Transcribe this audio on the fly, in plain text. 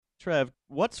Trev,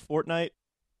 what's Fortnite,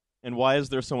 and why is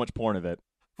there so much porn of it?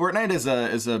 Fortnite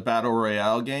is a battle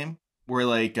royale game where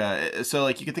like so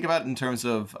like you can think about it in terms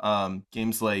of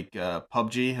games like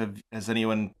PUBG. Has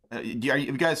anyone are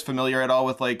you guys familiar at all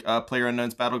with like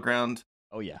PlayerUnknown's Battleground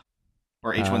Oh yeah.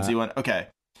 or H1Z1? Okay.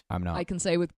 I'm not. I can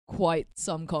say with quite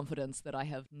some confidence that I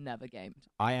have never gamed.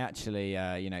 I actually,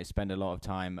 spend a lot of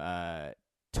time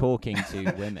talking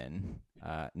to women.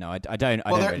 No, I don't.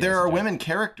 Well, I don't really there are suggest- women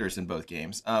characters in both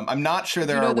games. I'm not sure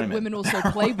there you know are that women. women also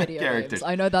play video characters. games.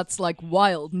 I know that's like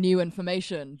wild new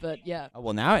information, but yeah. Oh,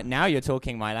 well, now you're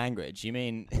talking my language. You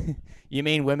mean you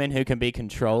mean women who can be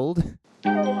controlled?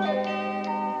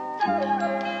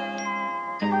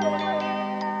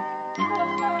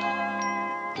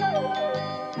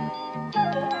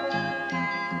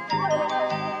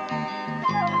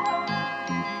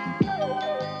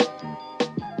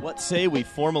 What say we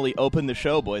formally open the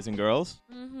show, boys and girls?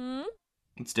 Mm-hmm.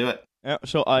 Let's do it. Yeah,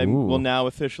 so I Ooh. will now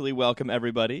officially welcome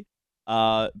everybody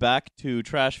back to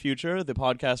Trash Future, the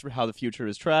podcast for how the future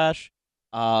is trash.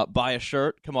 Buy a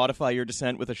shirt, commodify your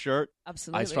descent with a shirt.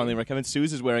 Absolutely. I strongly recommend.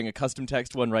 Suze is wearing a custom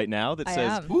text one right now that I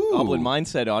says am. Ooh. Goblin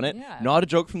Mindset on it. Yeah. Not a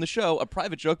joke from the show, a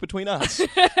private joke between us.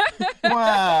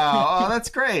 Wow. Oh, that's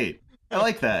great. I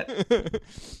like that.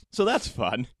 So that's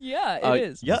fun. Yeah, it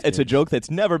is. Yeah, That's it's a good. joke that's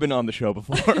never been on the show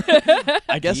before.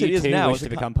 I guess Do it you is too now. wish It's a to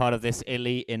become part of this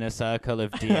elite inner circle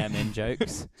of DM in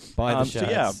jokes. Buy the shirts.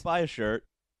 So yeah, buy a shirt,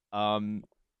 and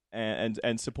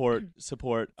support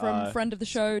From friend of the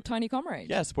show, Tiny Comrade.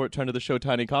 Yeah, support Turn to the Show,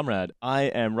 Tiny Comrade. I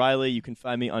am Riley. You can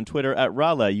find me on Twitter at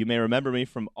Rala. You may remember me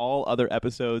from all other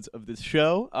episodes of this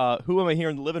show. Who am I here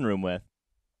in the living room with?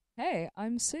 Hey,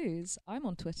 I'm Suze. I'm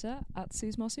on Twitter at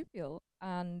Suze Marsupial,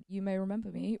 and you may remember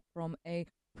me from a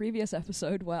previous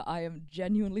episode where I am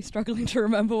genuinely struggling to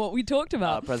remember what we talked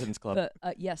about. President's Club.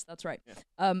 But yes, that's right.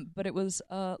 Yeah. But it was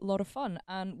a lot of fun,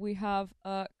 and we have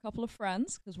a couple of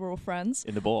friends because we're all friends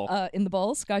In the bowl. in the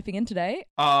bowl, skyping in today.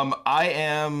 I'm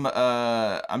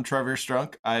Trevor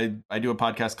Strunk. I do a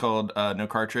podcast called No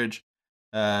Cartridge.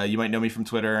 You might know me from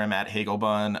Twitter. I'm at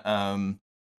Hagelbon.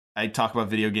 I talk about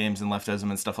video games and leftism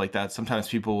and stuff like that. Sometimes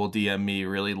people will DM me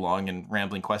really long and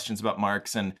rambling questions about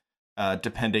Marx, and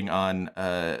depending on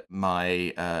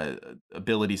my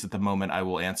abilities at the moment, I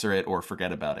will answer it or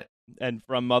forget about it. And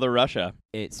from Mother Russia.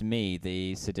 It's me,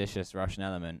 the seditious Russian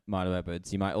element, Milo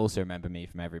Edwards. You might also remember me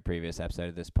from every previous episode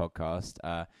of this podcast.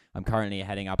 I'm currently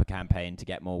heading up a campaign to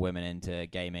get more women into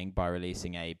gaming by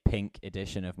releasing a pink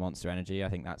edition of Monster Energy. I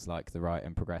think that's like the right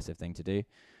and progressive thing to do.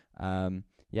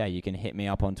 Yeah, you can hit me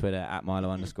up on Twitter at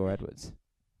Milo_Edwards.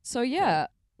 So yeah,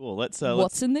 Cool. Let's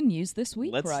what's in the news this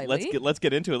week, Riley? let's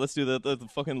get into it. Let's do the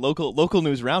fucking local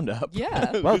news roundup. Yeah.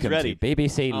 Who's Welcome ready? to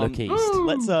BBC Look East.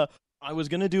 Let's I was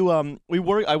gonna do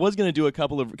I was gonna do a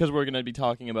couple of, because we're gonna be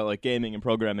talking about like gaming and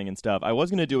programming and stuff. I was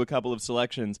gonna do a couple of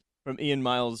selections from Ian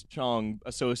Miles Chong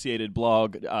associated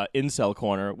blog Incel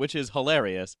Corner, which is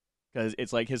hilarious because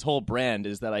it's like his whole brand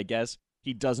is that I guess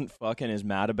he doesn't fuck and is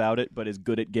mad about it, but is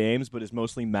good at games, but is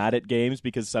mostly mad at games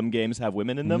because some games have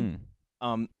women in them.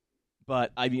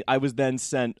 But I mean, I was then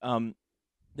sent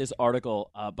this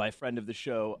article by a friend of the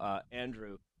show,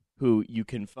 Andrew, who you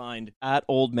can find at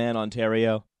Old Man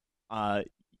Ontario.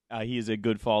 He is a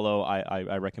good follow.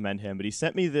 I recommend him. But he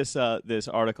sent me this this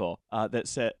article that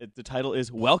said the title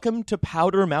is "Welcome to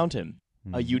Powder Mountain,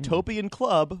 a utopian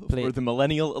club for the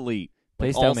millennial elite."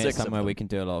 Please Like, tell all me it's 6 of somewhere them. we can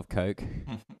do a lot of coke.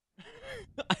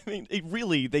 I mean,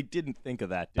 they didn't think of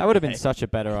that. That would have been such a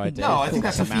better idea. No, I think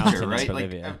that's a mountain feature, in right? Like,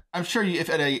 Bolivia. I'm sure if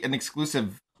at an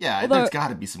exclusive, Although- there's got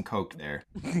to be some coke there.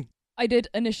 I did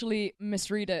initially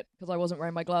misread it because I wasn't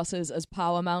wearing my glasses as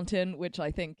Power Mountain, which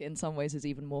I think in some ways is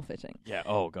even more fitting. Yeah.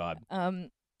 Oh God.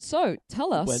 So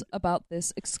tell us When- about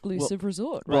this exclusive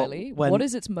resort, well, Riley. when- What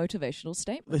is its motivational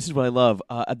statement? This is what I love.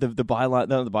 At the byline,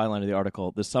 not the byline of the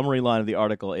article, the summary line of the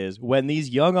article is: when these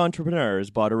young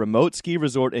entrepreneurs bought a remote ski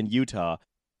resort in Utah,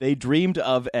 they dreamed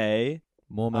of a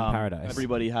Mormon paradise.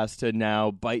 Everybody has to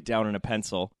now bite down on a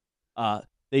pencil.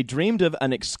 They dreamed of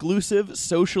an exclusive,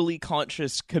 socially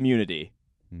conscious community.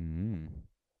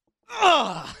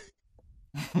 Ah!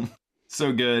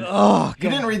 So good. Oh, You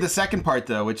didn't read the second part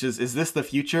though, which is this the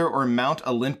future or Mount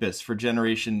Olympus for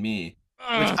Generation Me?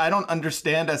 Which I don't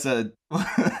understand as a.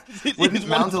 Wouldn't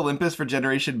Mount Olympus for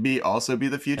Generation B also be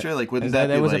the future? Like, wouldn't As that though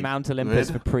there be was like, a Mount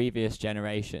Olympus good? for previous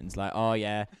generations. Like, oh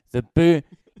yeah, the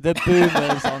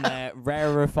boomers on their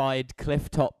rarefied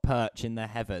clifftop perch in the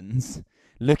heavens,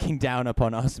 looking down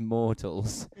upon us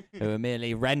mortals who are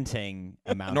merely renting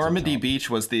a mountain. Normandy Beach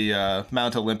was the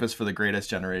Mount Olympus for the greatest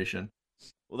generation.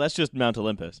 Well, that's just Mount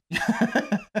Olympus.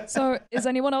 So, is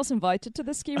anyone else invited to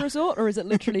the ski resort, or is it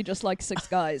literally just like 6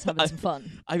 guys having some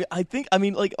fun? I think, I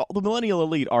mean, like, the millennial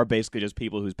elite are basically just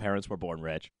people whose parents were born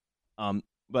rich.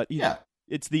 But you know,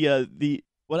 it's the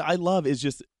what I love is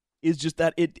just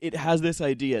that it has this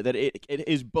idea that it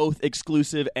is both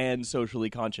exclusive and socially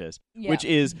conscious, which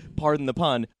is, pardon the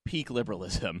pun, peak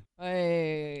liberalism.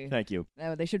 Hey. Thank you.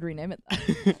 No, they should rename it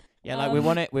that. Yeah, like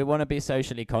we want to be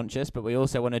socially conscious, but we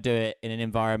also want to do it in an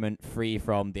environment free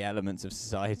from the elements of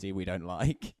society we don't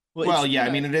like. Well, yeah,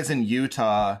 I mean, it is in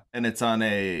Utah, and it's on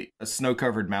a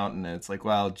snow-covered mountain, and it's like,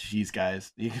 well, geez,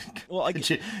 guys,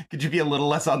 could you be a little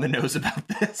less on the nose about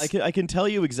this? I can tell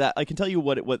you I can tell you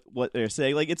what they're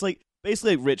saying. Like, it's like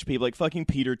basically like rich people, like fucking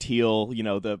Peter Thiel, you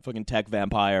know, the fucking tech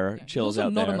vampire, chills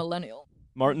out there. Not a millennial.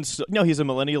 No, he's a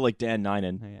millennial like Dan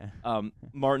Ninen. Yeah.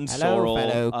 Martin Hello,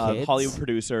 fellow Sorrell, kids. Hollywood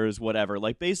producers, whatever.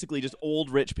 Like, basically just old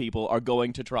rich people are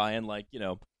going to try and, like, you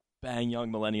know, bang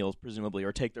young millennials, presumably,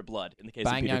 or take their blood, in the case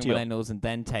of Peter Thiel. Bang young millennials and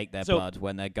then take their blood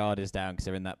when their guard is down because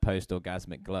they're in that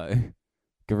post-orgasmic glow.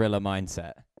 Guerrilla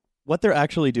mindset. What they're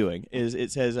actually doing is,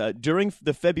 it says, during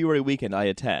the February weekend I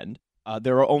attend,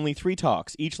 there are only 3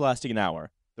 talks, each lasting an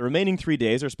hour. The remaining 3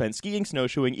 days are spent skiing,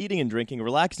 snowshoeing, eating and drinking,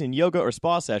 relaxing in yoga or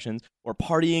spa sessions, or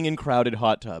partying in crowded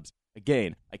hot tubs.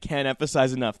 Again, I can't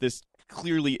emphasize enough, this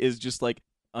clearly is just like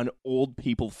an old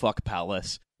people fuck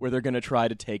palace where they're going to try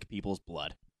to take people's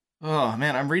blood. Oh,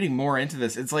 man, I'm reading more into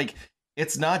this. It's like,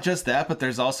 it's not just that, but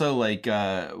there's also, like,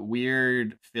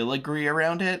 weird filigree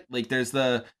around it. Like,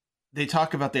 they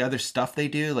talk about the other stuff they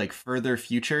do, like Further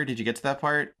Future. Did you get to that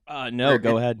part? No,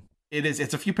 go ahead.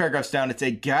 It's a few paragraphs down. It's a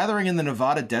gathering in the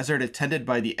Nevada desert attended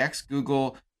by the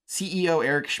ex-Google CEO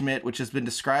Eric Schmidt, which has been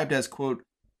described as, quote,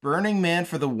 Burning Man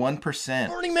for the 1%.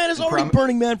 Burning Man is already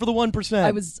Burning Man for the 1%. I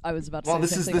was about to say well,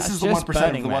 this is the 1%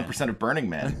 of the 1% of Burning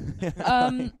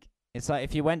Man. It's like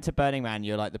if you went to Burning Man,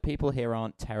 you're like, the people here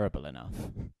aren't terrible enough.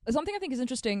 Something I think is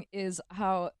interesting is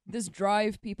how this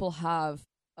drive people have,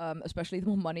 especially the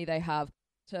more money they have,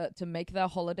 to make their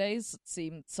holidays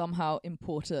seem somehow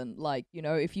important. Like, you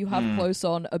know, if you have close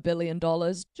on $1 billion,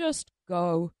 just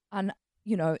go and,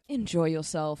 you know, enjoy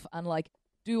yourself and, like,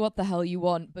 do what the hell you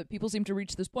want. But people seem to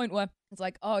reach this point where it's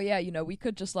like, oh yeah, you know, we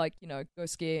could just, like, you know, go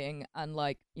skiing and,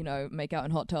 like, you know, make out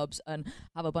in hot tubs and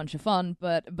have a bunch of fun,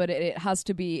 but it has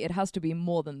to be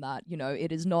more than that. You know,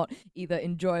 it is not either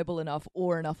enjoyable enough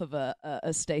or enough of a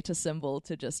status symbol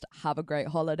to just have a great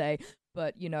holiday.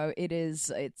 But, you know,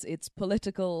 it's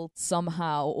political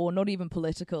somehow, or not even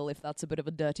political if that's a bit of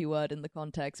a dirty word in the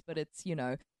context, but it's, you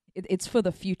know, it's for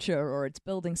the future, or it's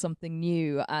building something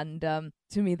new. And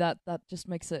to me, that just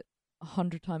makes it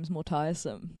 100 times more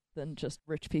tiresome than just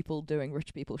rich people doing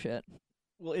rich people shit.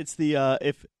 Well, it's the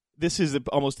if this is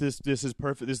almost this is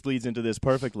perfect. This leads into this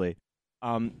perfectly,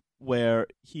 where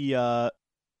he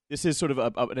this is sort of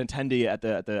an attendee at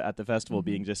the festival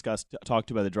being talked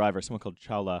to by the driver, someone called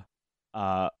Chawla.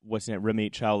 What's his name?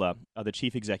 Ramit Chawla, the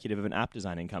chief executive of an app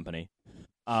designing company.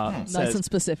 Nice and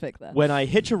specific there. When I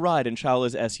hitch a ride in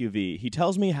Chawla's SUV, he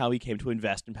tells me how he came to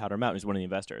invest in Powder Mountain. He's one of the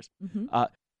investors.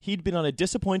 He'd been on a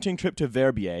disappointing trip to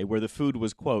Verbier, where the food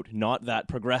was, quote, not that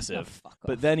progressive.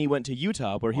 But then he went to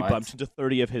Utah, where he bumped into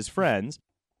 30 of his friends,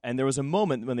 and there was a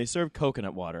moment when they served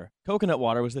coconut water. Coconut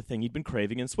water was the thing he'd been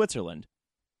craving in Switzerland.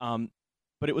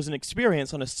 But it was an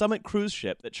experience on a Summit cruise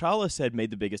ship that Chawla said made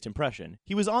the biggest impression.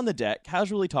 He was on the deck,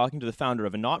 casually talking to the founder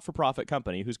of a not-for-profit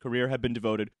company whose career had been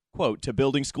devoted, quote, to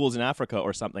building schools in Africa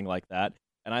or something like that,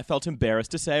 and I felt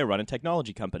embarrassed to say I run a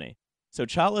technology company. So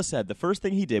Chawla said the first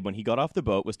thing he did when he got off the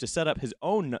boat was to set up his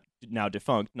own, now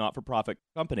defunct, not-for-profit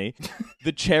company,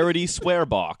 the Charity Swear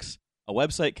Box, a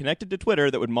website connected to Twitter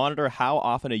that would monitor how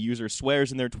often a user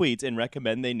swears in their tweets and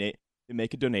recommend they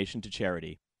make a donation to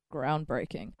charity.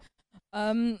 Groundbreaking.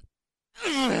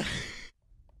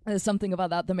 There's something about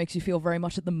that makes you feel very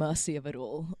much at the mercy of it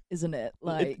all, isn't it?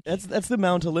 Like that's the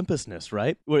Mount Olympusness,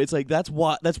 right? Where it's like that's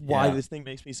why this thing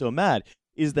makes me so mad,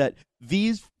 is that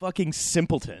these fucking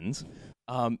simpletons,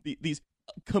 these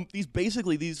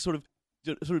basically these sort of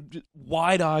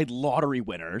wide-eyed lottery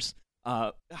winners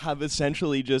have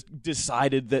essentially just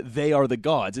decided that they are the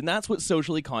gods, and that's what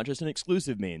socially conscious and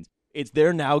exclusive means. It's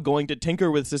they're now going to tinker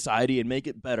with society and make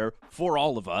it better for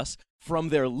all of us from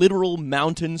their literal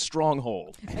mountain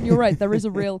stronghold. And you're right, there is a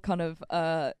real kind of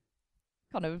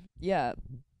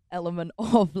element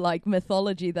of like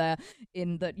mythology there,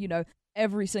 in that, you know,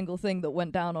 every single thing that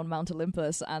went down on Mount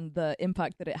Olympus and the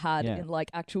impact that it had in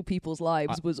like actual people's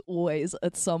lives was always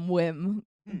at some whim,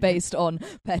 based on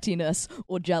pettiness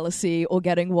or jealousy or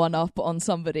getting one up on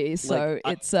somebody. So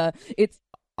it's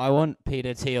I want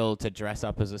Peter Thiel to dress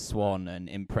up as a swan and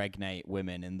impregnate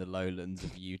women in the lowlands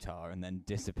of Utah and then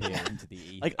disappear into the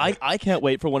ether. Like I can't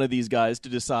wait for one of these guys to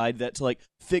decide that to like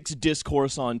fix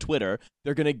discourse on Twitter,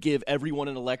 they're gonna give everyone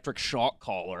an electric shock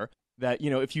collar that,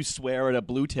 you know, if you swear at a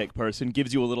blue tick person,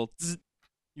 gives you a little zzz,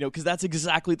 you know, because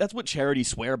that's what charity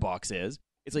swear box is.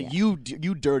 It's like you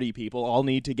dirty people all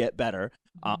need to get better.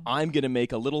 I'm gonna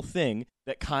make a little thing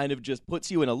that kind of just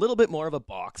puts you in a little bit more of a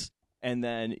box. And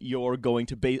then you're going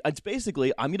to it's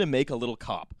basically, I'm going to make a little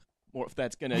cop. Or if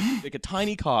that's going to make a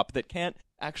tiny cop that can't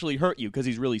actually hurt you because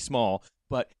he's really small,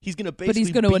 but he's going to basically But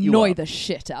he's going to annoy the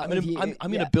shit out of you. I'm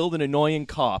going to build an annoying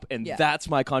cop, and that's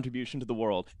my contribution to the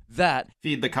world.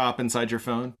 Feed the cop inside your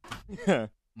phone.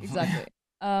 Exactly.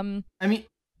 I mean,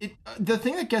 the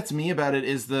thing that gets me about it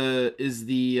is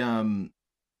the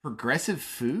progressive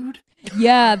food.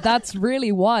 Yeah, that's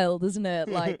really wild, isn't it?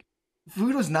 Like,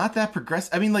 food was not that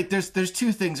progressive. I mean, like, there's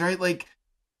two things, right? Like,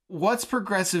 what's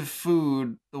progressive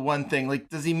food? The one thing, like,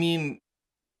 does he mean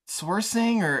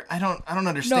sourcing, or I don't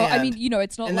understand. No, I mean, you know,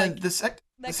 it's not. And like... then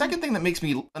the second thing that makes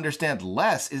me understand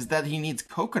less is that he needs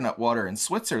coconut water in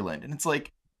Switzerland, and it's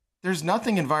like, there's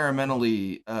nothing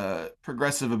environmentally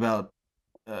progressive about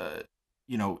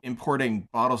importing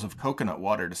bottles of coconut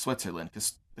water to Switzerland,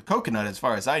 because the coconut, as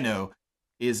far as I know,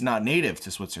 is not native to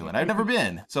Switzerland. I've never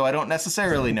been, so I don't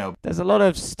necessarily know. There's a lot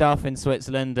of stuff in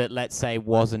Switzerland that, let's say,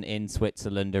 wasn't in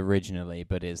Switzerland originally,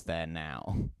 but is there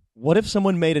now. What if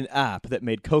someone made an app that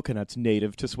made coconuts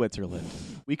native to Switzerland?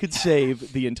 We could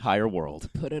save the entire world.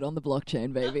 Put it on the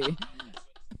blockchain, baby.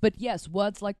 But yes,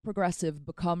 words like progressive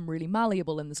become really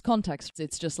malleable in this context.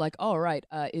 It's just like, oh, right,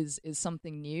 is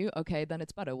something new? Okay, then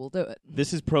it's better. We'll do it.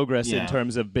 This is progress in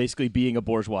terms of basically being a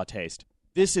bourgeois taste.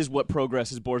 This is what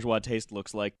progress's bourgeois taste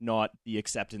looks like, not the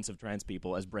acceptance of trans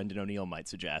people, as Brendan O'Neill might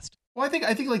suggest. Well, I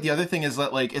think like the other thing is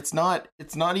that, like, it's not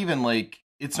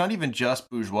even just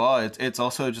bourgeois. It's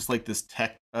also just like this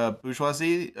tech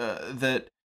bourgeoisie that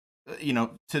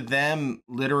to them,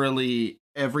 literally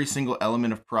every single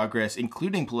element of progress,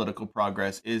 including political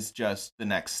progress, is just the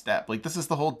next step. Like, this is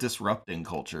the whole disrupting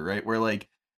culture, right? Where like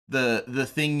the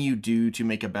thing you do to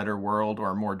make a better world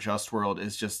or a more just world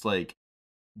is just like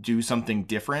do something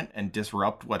different and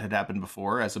disrupt what had happened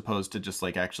before, as opposed to just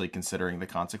like actually considering the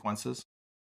consequences.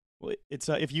 Well, it's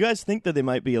if you guys think that they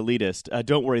might be elitist,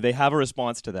 don't worry, they have a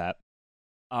response to that.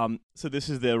 So this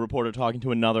is the reporter talking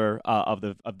to another of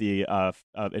the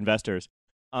investors.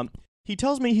 He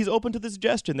tells me he's open to the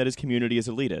suggestion that his community is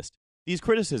elitist. These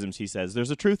criticisms, he says,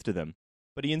 there's a truth to them.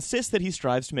 But he insists that he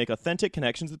strives to make authentic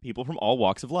connections with people from all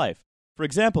walks of life. For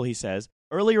example, he says,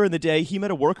 earlier in the day, he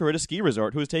met a worker at a ski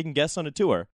resort who was taking guests on a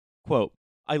tour. Quote,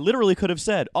 I literally could have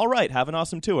said, all right, have an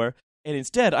awesome tour. And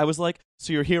instead, I was like,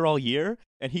 so you're here all year?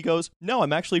 And he goes, no,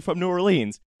 I'm actually from New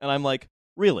Orleans. And I'm like,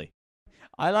 really?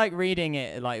 I like reading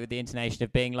it like with the intonation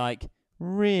of being like,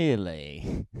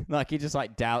 really? Like he just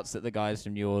like doubts that the guy's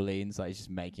from New Orleans, like he's just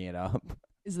making it up.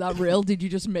 Is that real? Did you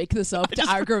just make this up to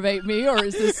aggravate me? Or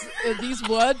is are these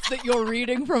words that you're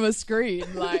reading from a screen?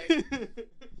 Like,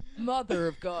 mother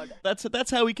of God.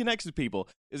 That's how he connects with people.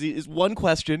 Is one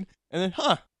question, and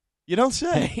then, you don't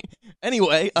say.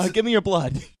 Anyway, give me your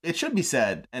blood. It should be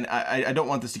said, and I don't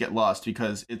want this to get lost,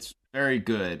 because it's very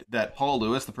good that Paul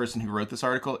Lewis, the person who wrote this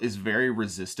article, is very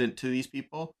resistant to these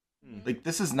people. Like,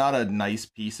 this is not a nice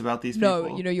piece about these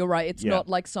people. No, you're right. It's not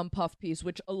like some puff piece,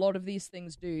 which a lot of these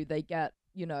things do. They get,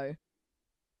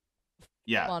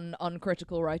 fun,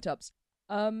 uncritical write-ups.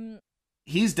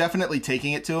 He's definitely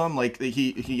taking it to him. Like,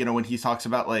 he when he talks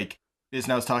about, like,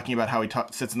 Bisnow's talking about how he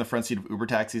sits in the front seat of Uber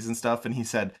taxis and stuff, and he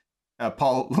said,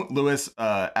 Paul Lewis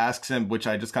asks him, which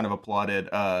I just kind of applauded,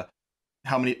 how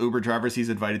many Uber drivers he's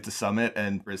invited to Summit,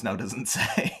 and Bisnow doesn't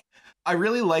say. I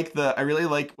really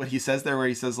like what he says there, where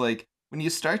he says, like, when you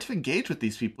start to engage with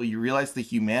these people, you realize the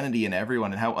humanity in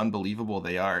everyone and how unbelievable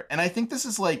they are. And I think this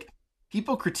is like,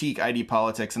 people critique ID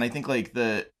politics, and I think like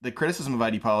the criticism of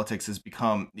ID politics has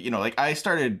become, like I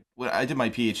did my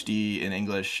PhD in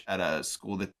English at a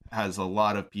school that has a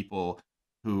lot of people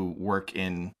who work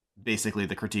in basically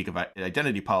the critique of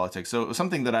identity politics. So it was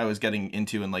something that I was getting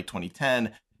into in like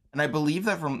 2010. And I believe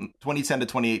that from 2010 to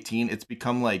 2018, it's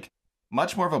become like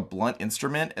much more of a blunt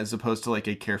instrument as opposed to like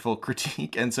a careful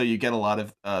critique. And so you get a lot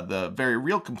of the very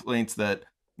real complaints that,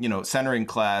 centering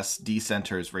class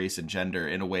decenters race and gender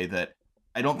in a way that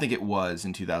I don't think it was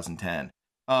in 2010.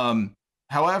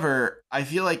 However, I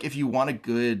feel like if you want a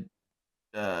good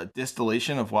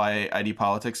distillation of why ID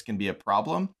politics can be a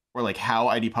problem, or like how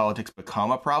ID politics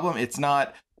become a problem, it's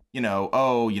not,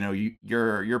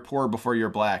 you're poor before you're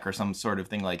black or some sort of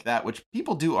thing like that, which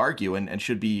people do argue and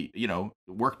should be,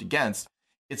 worked against.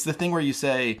 It's the thing where you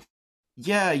say,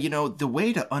 yeah, the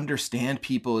way to understand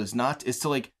people is to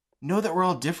like know that we're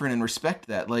all different and respect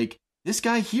that. Like this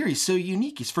guy here, he's so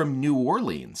unique. He's from New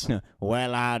Orleans.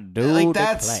 Well, I do Like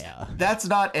declare. that's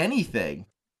not anything.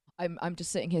 I'm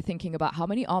just sitting here thinking about how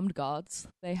many armed guards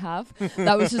they have.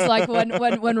 That was just like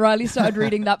when Riley started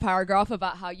reading that paragraph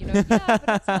about how yeah, but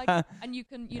it's like, and you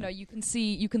can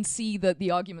see that the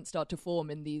arguments start to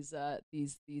form in these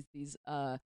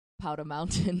Powder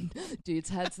Mountain dudes'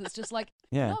 heads. It's just like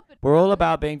Yeah, no, but we're all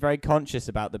about being very conscious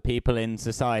about the people in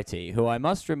society who I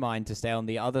must remind to stay on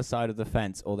the other side of the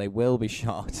fence or they will be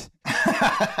shot.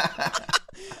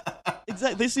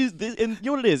 Exactly. And you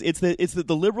know what it is? It's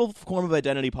the liberal form of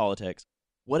identity politics.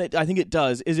 What I think it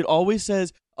does is it always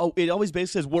basically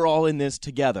says we're all in this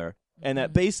together, and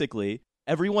that basically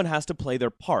everyone has to play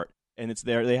their part, and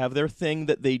they have their thing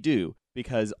that they do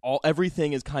because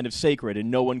everything is kind of sacred and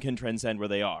no one can transcend where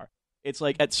they are. It's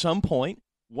like at some point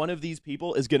one of these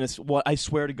people is gonna. I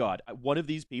swear to God, one of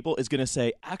these people is gonna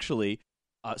say, actually,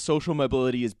 social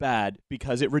mobility is bad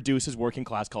because it reduces working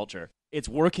class culture. It's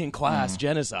working class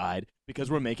genocide because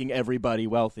we're making everybody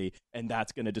wealthy, and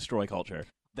that's going to destroy culture.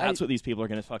 That's what these people are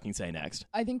going to fucking say next.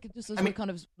 I think just as we're kind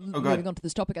of moving on to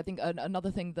this topic, I think another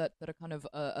thing that a kind of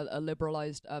a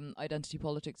liberalized identity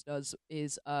politics does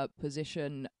is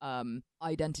position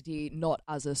identity not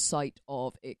as a site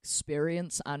of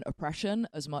experience and oppression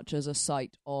as much as a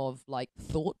site of like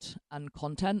thought and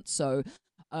content. So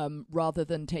rather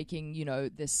than taking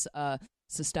this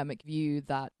systemic view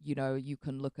that you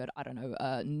can look at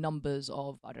numbers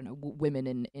of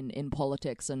women in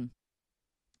politics and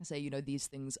say these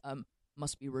things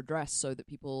must be redressed so that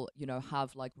people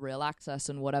have like real access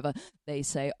and whatever. They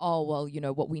say, oh well,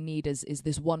 what we need is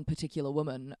this one particular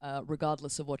woman,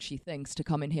 regardless of what she thinks, to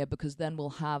come in here because then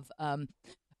we'll have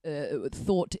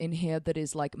thought in here that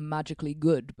is like magically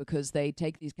good, because they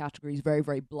take these categories very,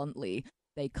 very bluntly.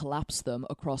 They collapse them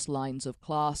across lines of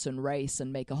class and race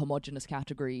and make a homogenous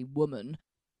category woman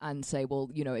and say, well,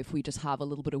 if we just have a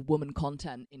little bit of woman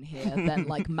content in here, then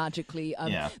like magically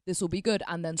this will be good.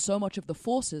 And then so much of the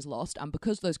force is lost. And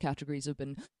because those categories have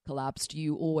been collapsed,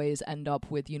 you always end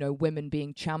up with, women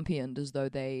being championed as though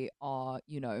they are,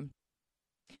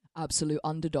 absolute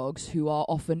underdogs who are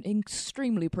often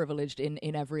extremely privileged in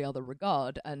every other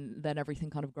regard. And then everything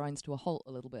kind of grinds to a halt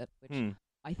a little bit, which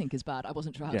I think is bad. I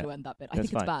wasn't sure how to end that bit. I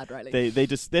think it's bad, right? This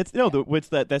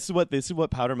is what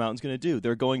Powder Mountain's going to do.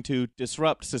 They're going to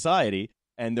disrupt society,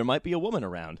 and there might be a woman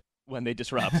around when they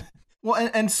disrupt. Well,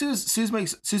 and Suze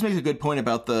makes a good point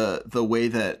about the way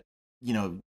that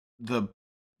the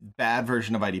bad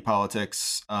version of ID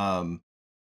politics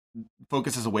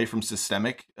focuses away from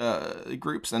systemic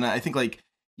groups, and I think like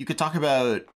you can talk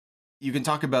about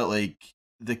like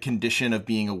the condition of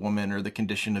being a woman or the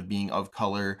condition of being of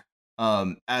color.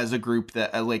 As a group that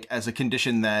as a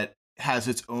condition that has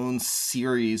its own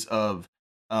series of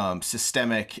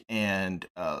systemic and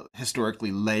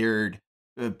historically layered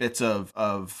bits of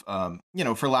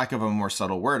for lack of a more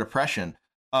subtle word, oppression.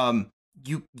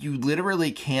 You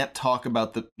literally can't talk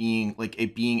about being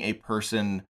a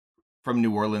person from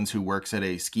New Orleans who works at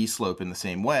a ski slope in the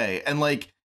same way, and like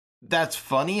that's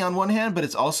funny on one hand, but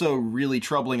it's also really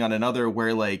troubling on another,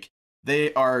 where like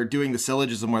they are doing the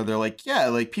syllogism where they're like, yeah,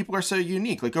 like people are so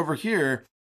unique. Like over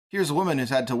here's a woman who's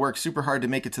had to work super hard to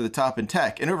make it to the top in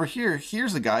tech. And over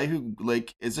here's a guy who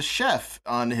like is a chef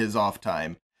on his off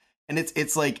time. And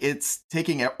it's like, it's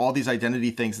taking all these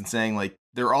identity things and saying like,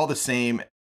 they're all the same.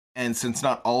 And since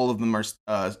not all of them are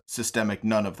systemic,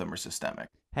 none of them are systemic.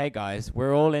 Hey guys,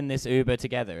 we're all in this Uber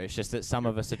together. It's just that some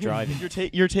of us are driving.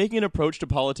 You're taking an approach to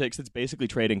politics that's basically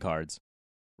trading cards.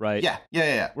 Right. Yeah.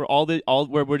 We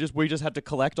just have to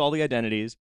collect all the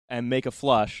identities and make a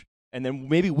flush, and then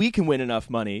maybe we can win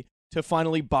enough money to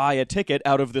finally buy a ticket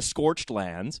out of the scorched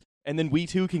lands, and then we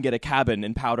too can get a cabin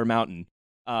in Powder Mountain.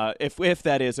 If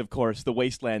that is, of course, the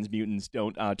Wastelands mutants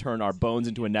don't turn our bones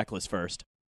into a necklace first.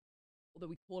 Although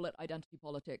we call it identity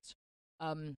politics,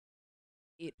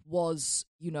 it was,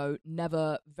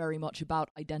 never very much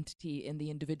about identity in the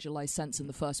individualized sense in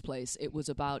the first place. It was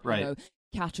about,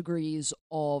 categories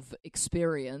of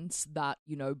experience that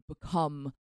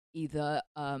become either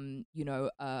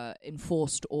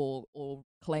enforced or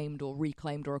claimed or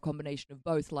reclaimed, or a combination of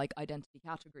both, like identity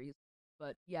categories.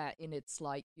 But yeah, in its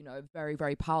like very,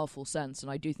 very powerful sense, and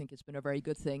I do think it's been a very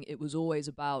good thing, it was always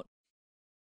about,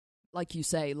 like you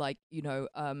say, like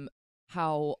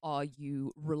how are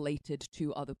you related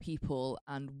to other people,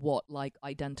 and what like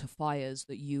identifiers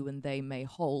that you and they may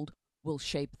hold will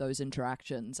shape those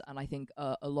interactions. And I think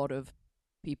a lot of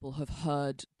people have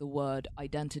heard the word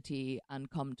identity and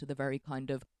come to the very kind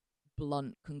of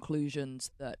blunt conclusions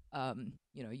that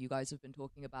you guys have been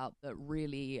talking about that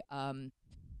really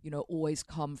always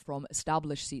come from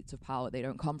established seats of power. They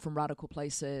don't come from radical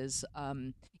places,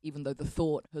 even though the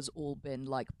thought has all been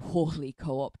like poorly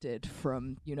co-opted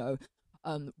from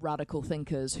radical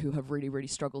thinkers who have really, really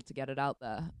struggled to get it out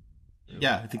there.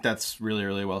 Yeah, I think that's really,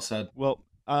 really well said. Well,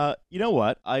 you know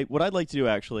what? What I'd like to do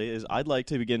actually is I'd like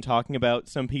to begin talking about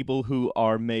some people who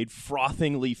are made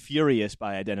frothingly furious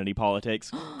by identity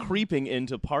politics, creeping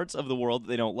into parts of the world that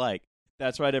they don't like.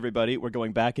 That's right, everybody. We're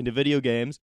going back into video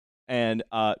games, and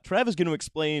Trev is going to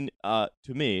explain to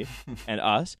me and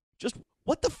us just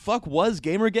what the fuck was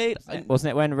Gamergate? Wasn't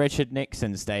it when Richard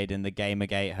Nixon stayed in the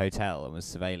Gamergate hotel and was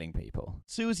surveilling people?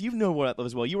 Suze, you know what that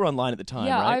was well. You were online at the time,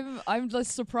 yeah, right? I'm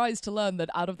just surprised to learn that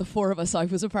out of the four of us, I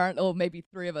was apparently, or maybe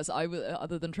three of us,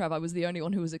 other than Trev, I was the only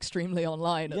one who was extremely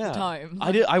online at the time.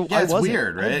 It's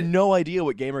weird, right? I had no idea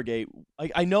what Gamergate.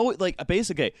 I know,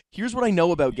 basically, here's what I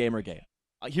know about Gamergate.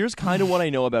 Here's kind of what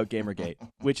I know about Gamergate,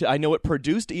 which I know it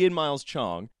produced Ian Miles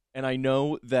Chong, and I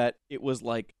know that it was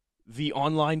like the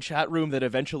online chat room that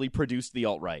eventually produced the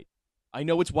alt-right. I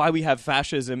know it's why we have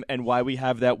fascism and why we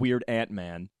have that weird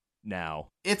Ant-Man now.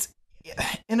 It's,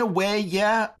 in a way,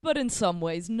 yeah. But in some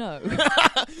ways, no.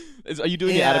 Are you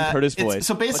doing the Adam Curtis voice?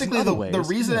 So basically, the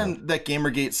reason that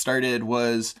Gamergate started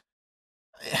was...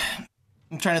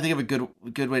 I'm trying to think of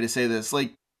a good way to say this.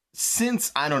 Like,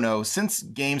 since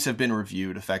games have been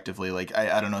reviewed effectively, like,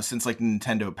 I don't know, since like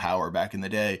Nintendo Power back in the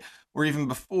day, or even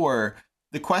before...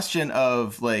 The question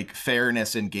of like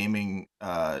fairness in gaming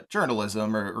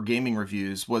journalism or gaming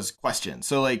reviews was questioned.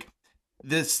 So like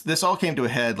this all came to a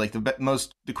head. Like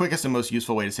the quickest and most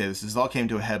useful way to say this is it all came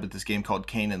to a head with this game called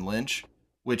Kane and Lynch,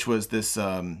 which was this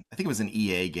I think it was an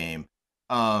EA game,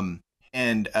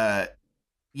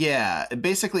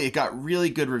 basically it got really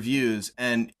good reviews,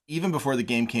 and even before the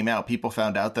game came out, people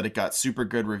found out that it got super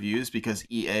good reviews because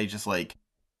EA just like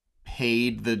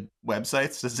paid the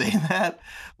websites to say that.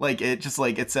 Like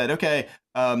it said, okay,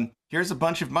 here's a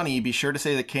bunch of money, be sure to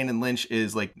say that Kane and Lynch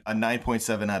is like a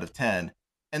 9.7 out of 10,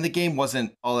 and the game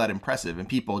wasn't all that impressive, and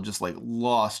people just like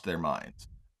lost their minds.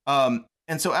 And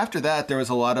so after that, there was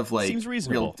a lot of like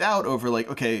real doubt over like,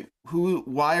 okay,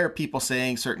 why are people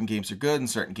saying certain games are good and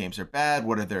certain games are bad?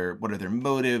 What are their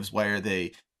motives? Why are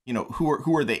they,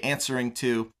 who are they answering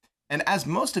to? And as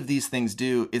most of these things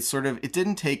do, it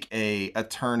didn't take a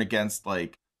turn against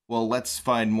like, well, let's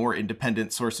find more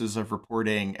independent sources of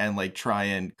reporting and like try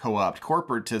and co-opt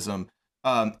corporatism.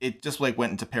 It just like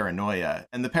went into paranoia,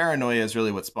 and the paranoia is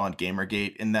really what spawned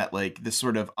Gamergate, in that like this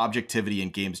sort of objectivity in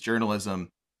games journalism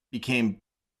became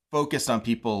focused on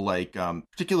people like,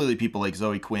 particularly people like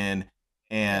Zoe Quinn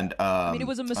and it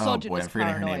was a misogynist I'm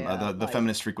forgetting her name, paranoia, the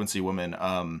feminist frequency woman,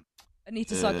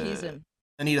 Anita Sarkeesian.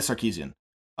 Anita Sarkeesian.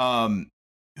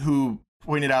 Who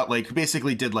pointed out, like,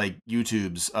 basically did like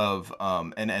YouTubes of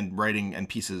and writing and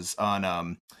pieces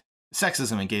on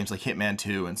sexism in games like Hitman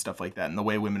 2 and stuff like that, and the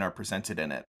way women are presented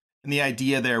in it. And the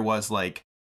idea there was like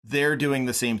they're doing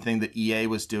the same thing that EA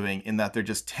was doing, in that they're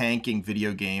just tanking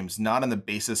video games, not on the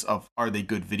basis of are they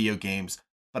good video games,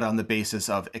 but on the basis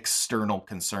of external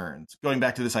concerns. Going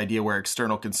back to this idea where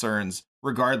external concerns,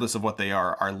 regardless of what they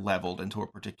are leveled into a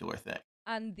particular thing.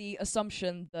 And the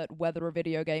assumption that whether a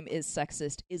video game is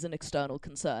sexist is an external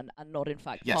concern and not, in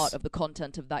fact, part of the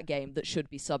content of that game that should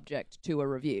be subject to a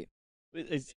review.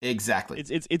 Exactly.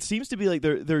 It seems to be like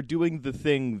they're doing the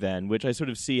thing then, which I sort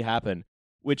of see happen,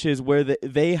 which is where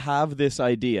they have this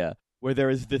idea where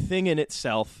there is the thing in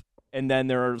itself, and then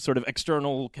there are sort of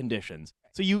external conditions.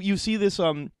 So you see this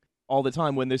all the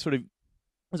time when there's sort of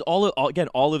all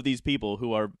of these people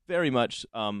who are very much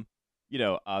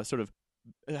sort of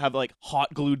have like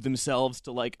hot glued themselves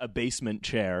to like a basement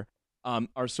chair,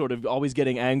 are sort of always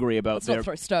getting angry about Let's not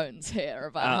throw stones here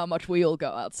about how much we all go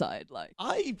outside. Like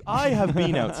I have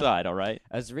been outside, all right,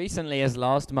 as recently as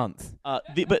last month.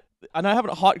 And I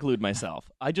haven't hot glued myself.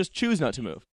 I just choose not to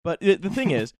move. But the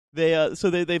thing is,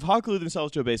 they've hot glued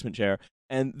themselves to a basement chair,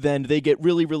 and then they get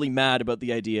really, really mad about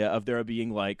the idea of there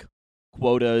being like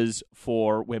quotas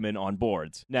for women on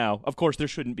boards. Now, of course, there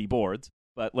shouldn't be boards,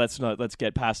 but let's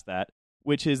get past that.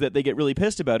 Which is that they get really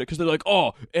pissed about it because they're like,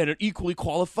 oh, and an equally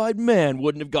qualified man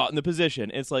wouldn't have gotten the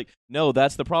position. And it's like, no,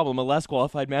 that's the problem. A less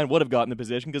qualified man would have gotten the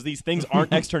position because these things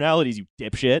aren't externalities, you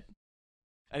dipshit.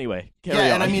 Anyway, carry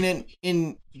on. And I mean,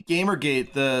 in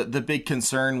Gamergate, the big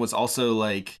concern was also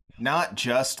like not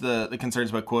just the concerns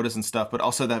about quotas and stuff, but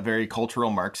also that very cultural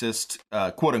Marxist,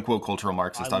 quote unquote cultural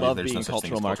Marxist. Obviously, there's no such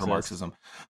thing as cultural Marxism,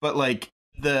 but like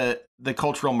the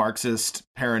cultural Marxist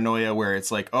paranoia where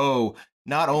it's like, oh,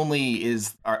 not only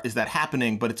is that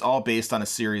happening, but it's all based on a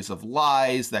series of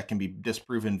lies that can be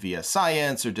disproven via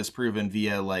science or disproven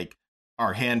via like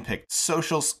our handpicked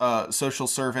social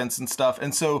servants and stuff.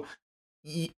 And so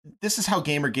this is how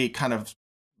Gamergate kind of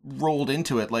rolled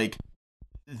into it. Like,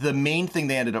 the main thing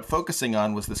they ended up focusing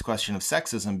on was this question of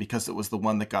sexism because it was the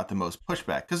one that got the most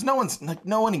pushback. Because no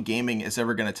one in gaming is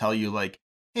ever going to tell you like,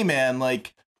 hey man,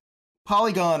 like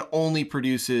Polygon only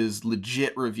produces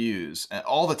legit reviews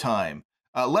all the time,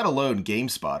 let alone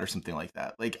GameSpot or something like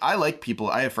that. Like, I like people.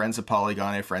 I have friends at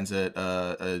Polygon. I have friends at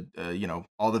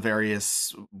all the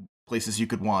various places you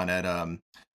could want at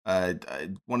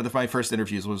one of my first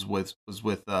interviews was with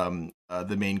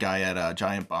the main guy at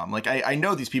Giant Bomb. Like, I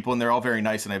know these people and they're all very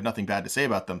nice and I have nothing bad to say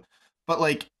about them. But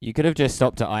like, you could have just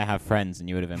stopped at I have friends and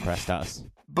you would have impressed us.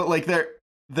 But like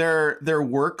their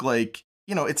work, like,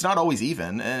 you know, it's not always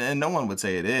even, and no one would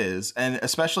say it is. And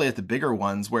especially at the bigger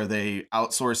ones where they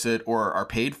outsource it or are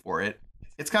paid for it,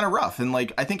 it's kind of rough. And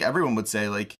like, I think everyone would say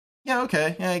like, yeah,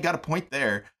 okay, yeah, you got a point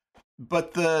there.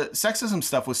 But the sexism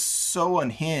stuff was so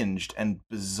unhinged and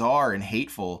bizarre and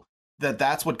hateful that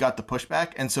that's what got the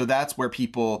pushback. And so that's where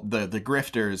people, the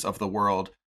grifters of the world,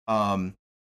 found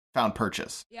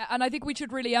purchase. Yeah, and I think we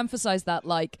should really emphasize that,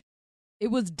 like,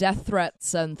 it was death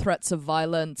threats and threats of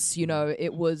violence, you know,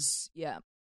 it was,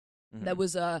 there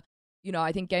was a, you know,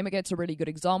 I think Gamergate's a really good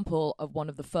example of one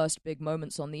of the first big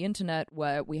moments on the internet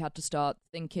where we had to start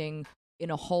thinking in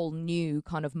a whole new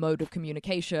kind of mode of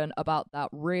communication about that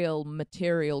real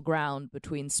material ground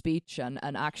between speech and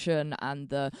action, and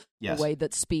the way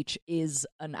that speech is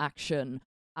an action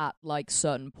at like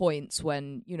certain points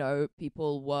when, you know,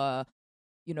 people were,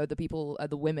 you know,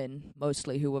 the women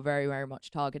mostly who were very, very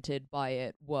much targeted by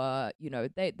it were, you know,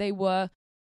 they were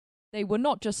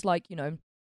not just like, you know,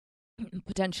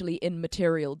 potentially in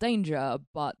material danger,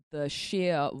 but the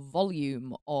sheer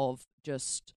volume of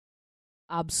just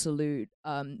absolute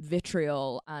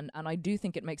vitriol, and I do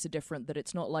think it makes it different that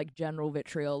it's not like general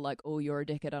vitriol like, oh, you're a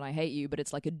dickhead and I hate you, but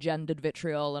it's like a gendered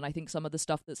vitriol. And I think some of the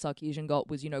stuff that Sarkeesian got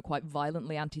was, you know, quite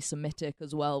violently anti-Semitic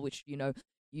as well, which, you know,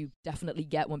 you definitely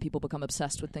get when people become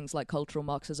obsessed with things like cultural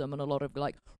Marxism and a lot of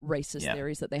like racist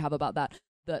theories that they have about that.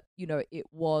 That, you know, it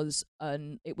was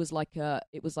like a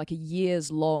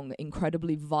years long,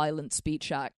 incredibly violent speech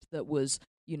act that was,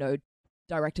 you know,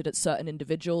 directed at certain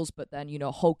individuals, but then, you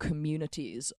know, whole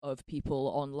communities of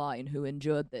people online who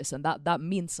endured this, and that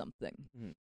means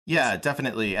something. Yeah,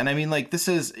 definitely. And I mean, like, this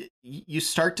is, you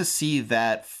start to see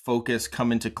that focus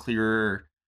come into clearer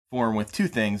form with two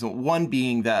things. One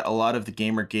being that a lot of the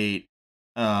Gamergate,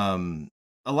 a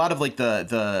lot of like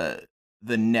the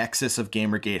nexus of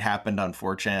Gamergate happened on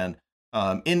 4chan,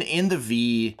 in the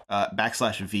V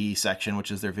 /V section,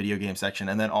 which is their video game section,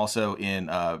 and then also in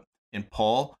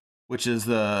Poll, which is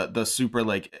the super,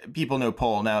 like, people know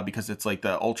Poll now because it's like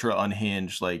the ultra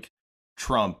unhinged, like,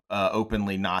 Trump,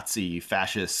 openly Nazi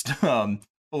fascist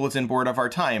bulletin board of our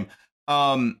time.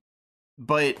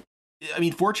 But I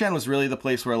mean, 4chan was really the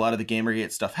place where a lot of the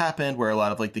Gamergate stuff happened, where a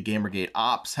lot of like the Gamergate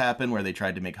ops happened, where they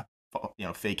tried to make, you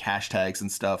know, fake hashtags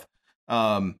and stuff.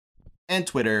 And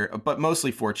Twitter, but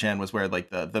mostly 4chan was where like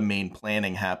the main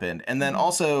planning happened. And then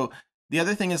also the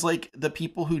other thing is like the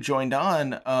people who joined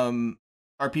on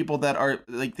are people that are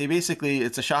like, they basically,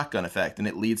 it's a shotgun effect and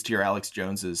it leads to your Alex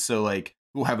Joneses. So like,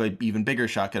 who have an even bigger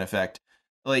shotgun effect.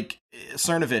 Like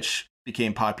Cernovich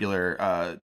became popular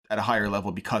at a higher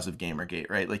level because of Gamergate,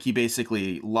 right? Like he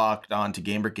basically locked on to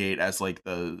Gamergate as like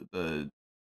the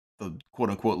quote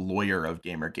unquote lawyer of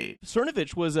Gamergate.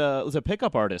 Cernovich was a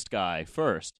pickup artist guy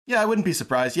first. Yeah, I wouldn't be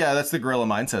surprised. Yeah, that's the guerrilla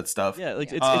mindset stuff. Yeah,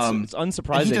 like it's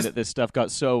unsurprising that this stuff got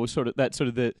so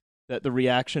the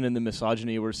reaction and the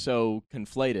misogyny were so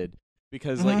conflated.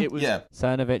 Because like it was,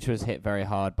 Cernovich was hit very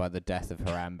hard by the death of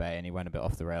Harambe, and he went a bit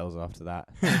off the rails after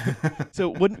that.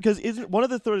 So, because isn't one of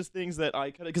the things that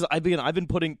I because I've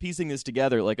been piecing this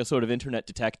together like a sort of internet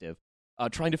detective,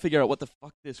 trying to figure out what the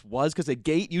fuck this was, because a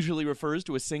gate usually refers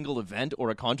to a single event or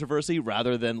a controversy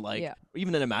rather than like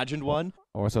even an imagined one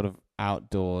or a sort of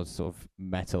outdoors sort of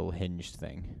metal hinged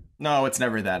thing. No, it's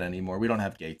never that anymore. We don't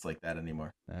have gates like that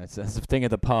anymore. No, it's a thing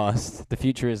of the past. The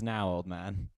future is now, old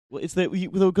man. Well, it's that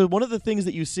because one of the things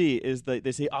that you see is that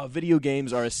they say, video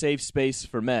games are a safe space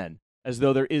for men, as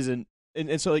though there isn't,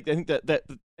 and so like I think that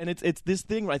and it's this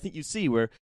thing where I think you see where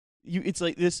it's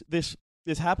like this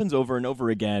happens over and over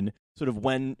again, sort of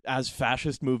when as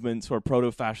fascist movements or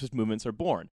proto-fascist movements are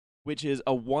born, which is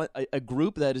a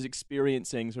group that is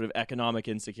experiencing sort of economic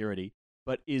insecurity,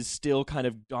 but is still kind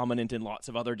of dominant in lots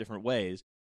of other different ways,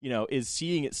 you know, is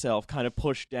seeing itself kind of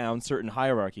push down certain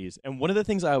hierarchies. And one of the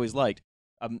things I always liked,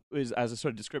 is as a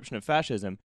sort of description of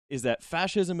fascism, is that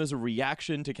fascism is a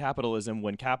reaction to capitalism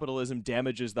when capitalism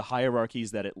damages the hierarchies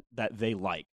that they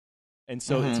like. And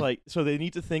so it's like, so they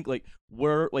need to think like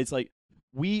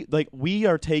we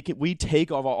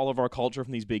take all of our culture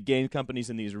from these big game companies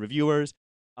and these reviewers.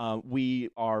 We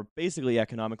are basically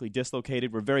economically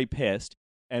dislocated. We're very pissed,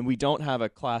 and we don't have a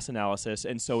class analysis.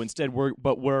 And so instead, we're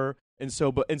pissed, and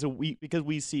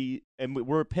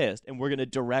we're going to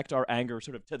direct our anger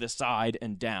sort of to the side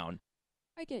and down.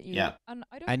 I get you. Yeah.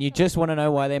 And you just want to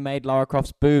know why they made Lara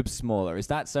Croft's boobs smaller? Is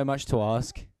that so much to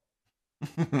ask?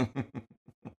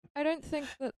 I don't think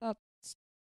that that's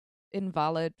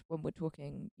invalid when we're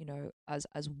talking,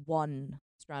 as one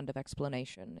strand of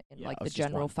explanation in the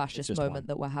general fascist moment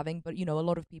that we're having. But a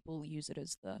lot of people use it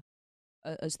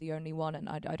as the only one, and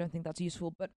I don't think that's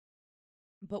useful. But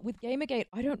with Gamergate,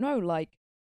 I don't know. Like,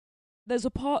 there's a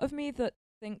part of me that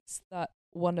thinks that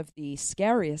one of the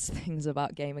scariest things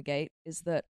about Gamergate is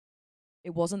that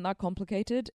it wasn't that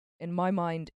complicated. In my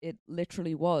mind, it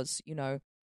literally was,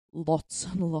 lots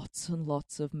and lots and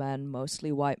lots of men, mostly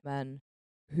white men,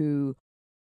 who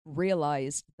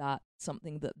realized that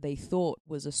something that they thought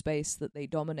was a space that they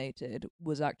dominated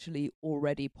was actually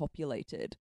already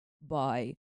populated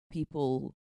by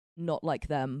people not like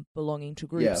them, belonging to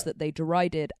groups that they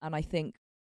derided. And I think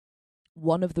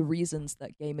one of the reasons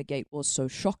that Gamergate was so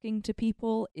shocking to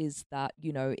people is that,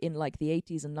 in like the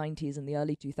 80s and 90s and the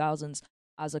early 2000s,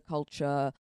 as a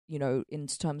culture, in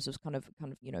terms of kind of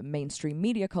mainstream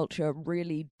media culture,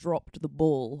 really dropped the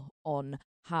ball on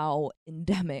how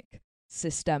endemic,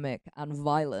 systemic, and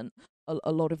violent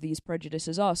a lot of these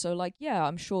prejudices are. So, like, yeah,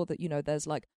 I'm sure that, there's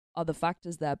like other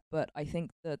factors there, but I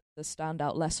think that the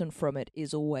standout lesson from it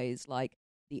is always like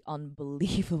the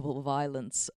unbelievable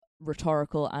violence,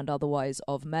 rhetorical and otherwise,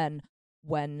 of men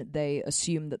when they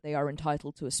assume that they are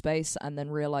entitled to a space and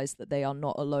then realize that they are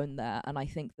not alone there. And I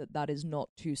think that is not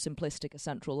too simplistic a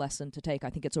central lesson to take. I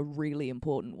think it's a really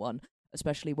important one,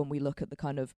 especially when we look at the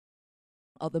kind of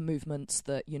other movements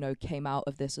that, came out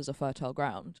of this as a fertile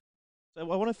ground. I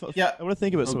want to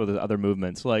think about some of the other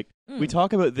movements. Like, we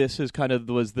talk about this as kind of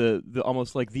was the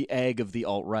almost like the egg of the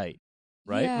alt-right,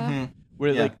 right? Yeah.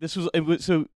 Where like this was,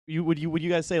 so would you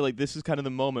guys say like this is kind of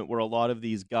the moment where a lot of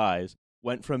these guys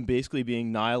went from basically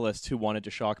being nihilists who wanted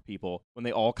to shock people when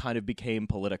they all kind of became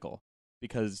political?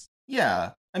 Because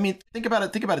I mean, think about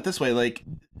it this way. Like,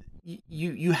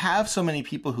 you have so many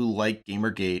people who like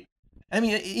Gamergate. I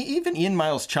mean, even Ian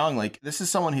Miles Cheong, like, this is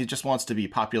someone who just wants to be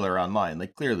popular online.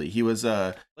 Like, clearly he was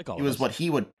what he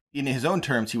would, in his own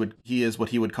terms, he is what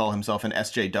he would call himself an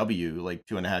SJW like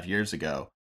 2.5 years ago,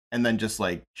 and then just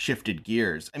like shifted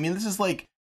gears. I mean, this is like,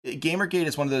 Gamergate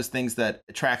is one of those things that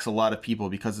attracts a lot of people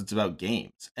because it's about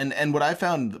games. And what I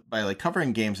found by like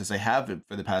covering games, as I have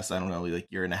for the past, I don't know, like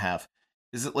year and a half,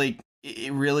 is that like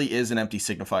it really is an empty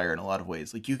signifier in a lot of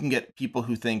ways. Like, you can get people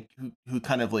who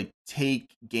kind of like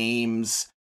take games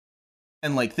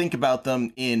and like think about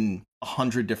them in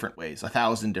 100 different ways,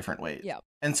 1,000 different ways. Yeah.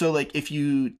 And so like, if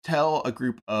you tell a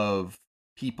group of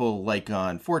people like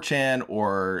on 4chan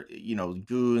or,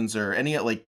 goons or any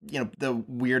like, the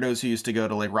weirdos who used to go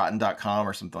to like rotten.com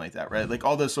or something like that, right? Like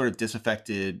all those sort of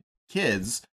disaffected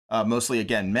kids, mostly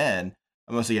again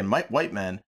white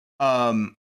men,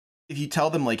 if you tell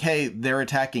them like, hey, they're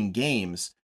attacking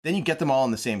games, then you get them all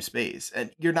in the same space.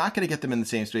 And you're not going to get them in the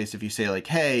same space if you say like,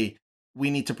 hey, we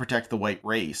need to protect the white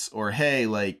race, or hey,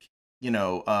 like,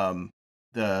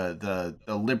 the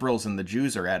liberals and the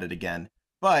Jews are at it again.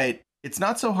 But it's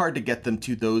not so hard to get them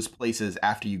to those places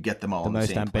after you get them all in the same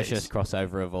place. The most ambitious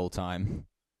crossover of all time.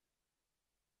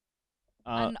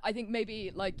 And I think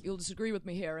maybe like you'll disagree with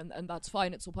me here, and that's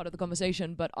fine. It's all part of the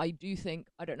conversation. But I do think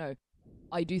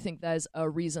there's a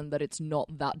reason that it's not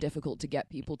that difficult to get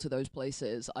people to those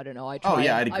places. I don't know. I'd agree.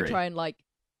 I try and like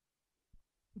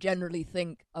generally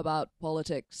think about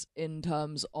politics in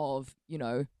terms of,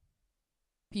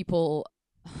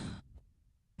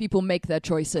 people make their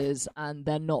choices and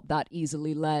they're not that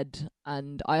easily led.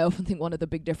 And I often think one of the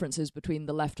big differences between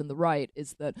the left and the right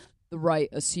is that the right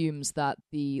assumes that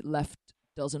the left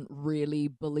doesn't really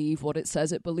believe what it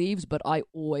says it believes, but I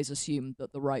always assume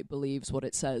that the right believes what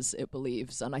it says it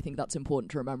believes, and I think that's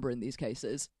important to remember in these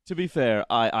cases. To be fair,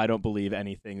 I don't believe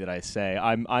anything that I say.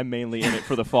 I'm mainly in it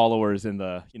for the followers and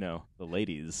the the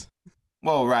ladies.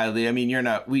 Well, Riley, I mean, you're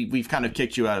not. We've kind of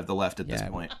kicked you out of the left at this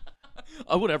point.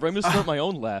 Oh, whatever. I'm gonna start my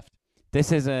own left. This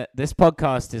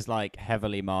podcast is like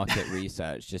heavily market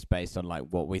research, just based on like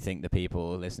what we think the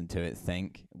people who listen to it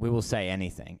think. We will say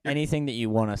anything that you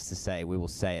want us to say. We will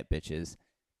say it, bitches.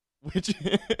 Which?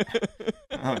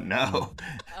 Oh no.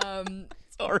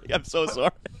 sorry. I'm so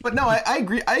sorry. But no, I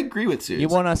agree. I agree with Suze. You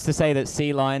want us to say that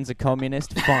sea lions are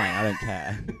communist? Fine, I don't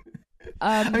care.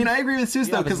 I mean, I agree with Suze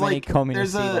You though, have as because many like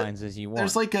communist there's sea a lions as you want.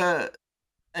 there's like a,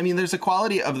 I mean, there's a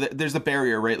quality of there's a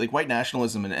barrier, right? Like white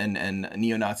nationalism and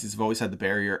neo Nazis have always had the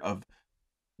barrier of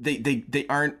they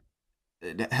aren't.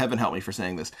 Heaven help me for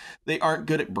saying this. They aren't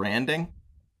good at branding.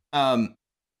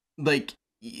 Like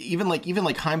even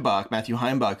Heimbach, Matthew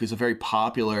Heimbach, who's a very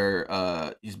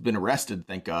popular. He's been arrested,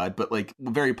 thank God, but like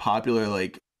very popular,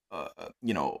 like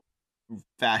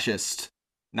fascist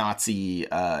Nazi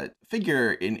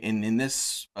figure in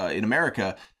this in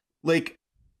America. Like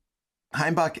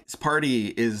Heimbach's party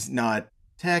is not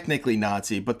technically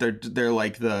Nazi, but they're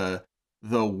like the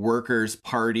workers'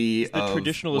 party, it's the of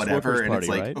traditionalist whatever, workers' and party, it's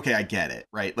like, right? okay, I get it,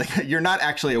 right? Like you're not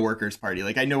actually a workers' party.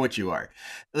 Like I know what you are.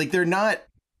 Like they're not.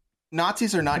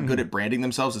 Nazis are not good at branding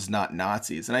themselves as not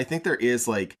Nazis, and I think there is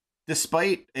like,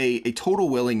 despite a total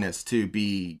willingness to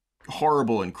be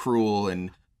horrible and cruel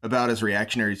and about as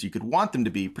reactionary as you could want them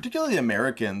to be, particularly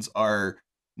Americans are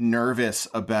nervous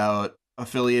about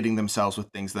affiliating themselves with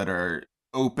things that are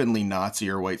openly Nazi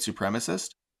or white supremacist.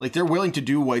 Like they're willing to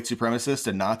do white supremacist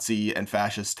and Nazi and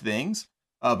fascist things,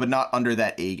 but not under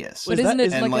that aegis. But isn't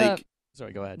it and like a...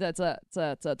 Sorry, go ahead. That's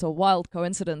a wild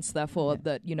coincidence, therefore,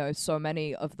 that, you know, so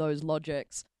many of those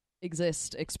logics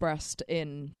exist expressed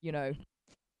in, you know,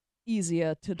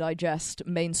 easier to digest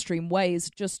mainstream ways,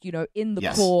 just, you know, in the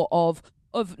core of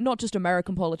not just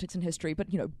American politics and history,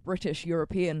 but, you know, British,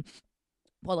 European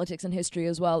politics and history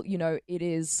as well. You know, it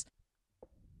is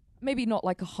maybe not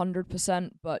like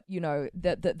 100%, but, you know,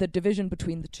 the division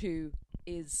between the two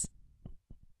is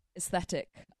aesthetic,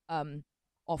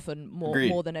 often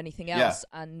more than anything else.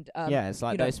 And it's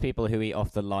like those people who eat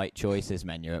off the light choices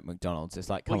menu at McDonald's. It's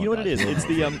like, come on, you know what guys, it is? It's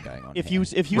the if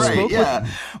you right, spoke with...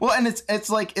 well, and it's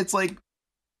like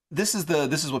this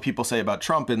is what people say about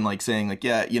Trump, and like saying like,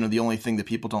 yeah, you know, the only thing that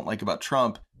people don't like about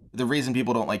Trump, the reason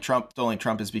people don't like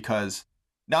Trump is because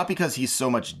not because he's so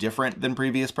much different than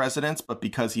previous presidents, but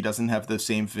because he doesn't have the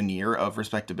same veneer of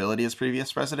respectability as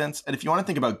previous presidents. And if you want to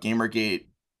think about Gamergate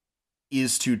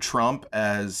is to Trump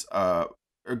as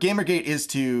or Gamergate is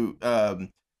to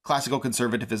classical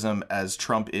conservatism as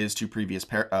Trump is to previous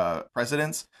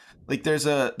presidents. Like there's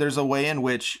a way in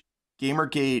which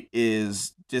Gamergate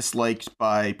is disliked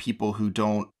by people who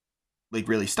don't like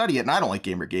really study it, and I don't like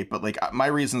Gamergate, but like my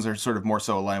reasons are sort of more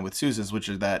so aligned with Suze's, which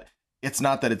is that it's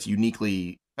not that it's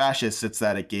uniquely fascist, it's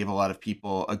that it gave a lot of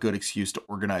people a good excuse to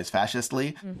organize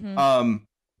fascistly. Mm-hmm.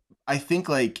 I think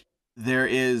like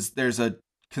there's a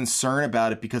concern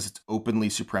about it because it's openly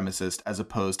supremacist, as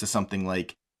opposed to something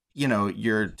like, you know,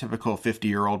 your typical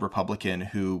 50-year-old Republican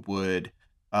who would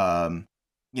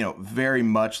very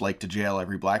much like to jail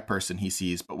every black person he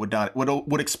sees, but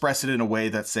would express it in a way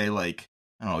that, say, like,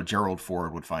 I don't know, Gerald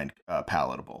Ford would find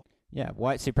palatable. Yeah,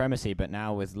 white supremacy, but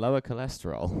now with lower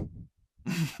cholesterol.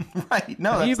 Right.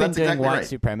 No, Have you been that's doing exactly white right.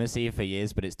 supremacy for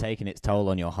years, but it's taken its toll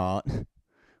on your heart?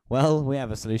 Well, we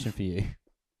have a solution for you.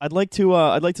 I'd like to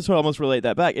sort of almost relate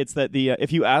that back. It's that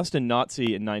if you asked a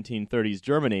Nazi in 1930s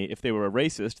Germany if they were a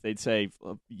racist, they'd say,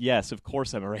 yes, of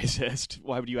course I'm a racist.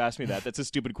 Why would you ask me that? That's a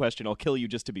stupid question. I'll kill you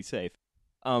just to be safe.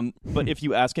 But if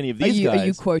you ask any of these guys... Are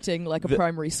you quoting like a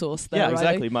primary source there, yeah,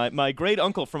 Riley? exactly. My great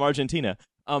uncle from Argentina.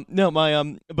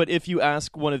 But if you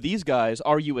ask one of these guys,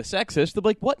 are you a sexist? They'll be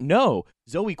like, what? No.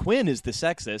 Zoe Quinn is the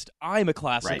sexist. I'm a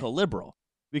classical liberal.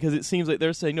 Because it seems like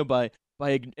they're saying, no,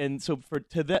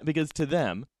 because to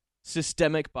them,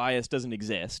 systemic bias doesn't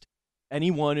exist.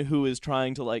 Anyone who is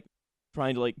trying to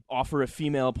offer a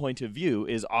female point of view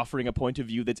is offering a point of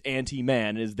view that's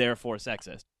anti-man and is therefore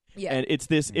sexist. Yeah. And it's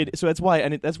this. So that's why,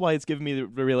 that's why it's given me the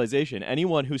realization.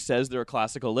 Anyone who says they're a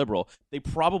classical liberal, they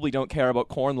probably don't care about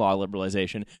corn law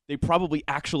liberalization. They probably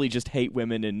actually just hate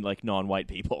women and like non-white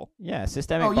people. Yeah,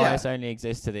 systemic bias only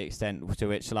exists to the extent to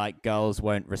which like girls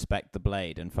won't respect the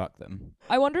blade and fuck them.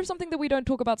 I wonder if something that we don't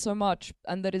talk about so much,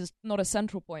 and that is not a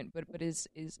central point, but is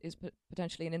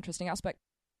potentially an interesting aspect.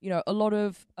 You know, a lot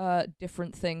of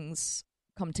different things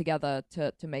come together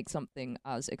to make something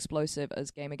as explosive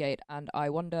as Gamergate, and I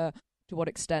wonder to what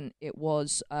extent it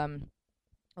was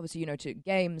obviously, you know, to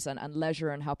games and leisure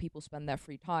and how people spend their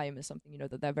free time is something, you know,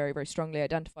 that they're very, very strongly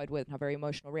identified with and have very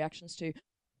emotional reactions to.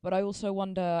 But I also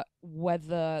wonder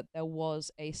whether there was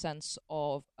a sense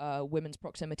of women's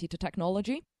proximity to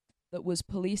technology that was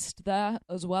policed there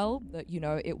as well, that, you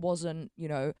know, it wasn't, you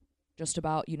know, just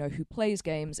about, you know, who plays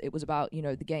games, it was about, you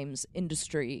know, the games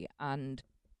industry, and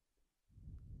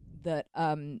that,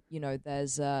 you know,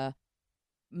 there's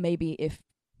maybe if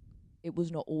it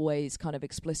was not always kind of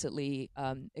explicitly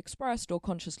expressed or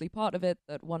consciously part of it,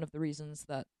 that one of the reasons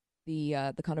that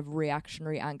the kind of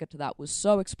reactionary anger to that was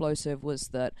so explosive was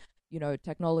that, you know,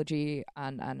 technology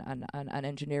and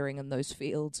engineering and those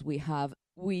fields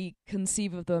we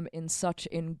conceive of them in such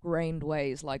ingrained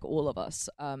ways, like all of us,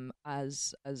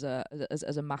 as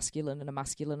a masculine and a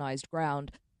masculinized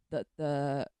ground,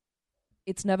 that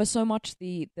it's never so much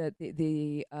the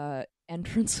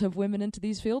entrance of women into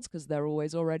these fields, because they're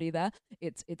always already there.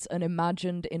 It's an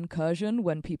imagined incursion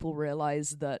when people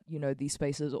realize that, you know, these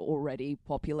spaces are already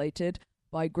populated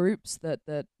by groups, that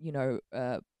you know,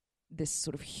 this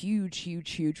sort of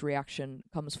huge reaction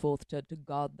comes forth to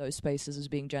guard those spaces as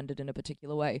being gendered in a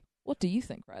particular way. What do you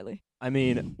think, Riley? I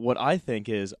mean, what I think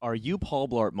is, are you Paul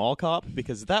Blart Mall Cop?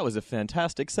 Because that was a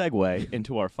fantastic segue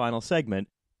into our final segment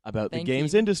about the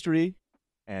games industry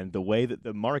and the way that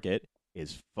the market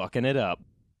is fucking it up.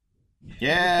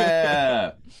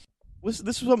 Yeah. This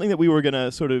was something that we were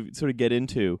gonna sort of get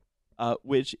into,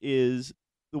 which is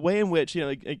the way in which, you know,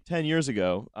 like 10 years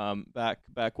ago,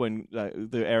 back when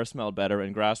the air smelled better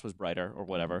and grass was brighter or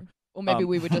whatever. Or maybe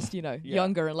we were just, you know, yeah.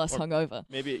 younger and less hungover.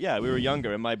 Maybe, yeah, we were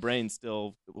younger and my brain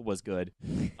still was good.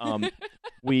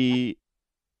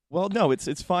 Well, no,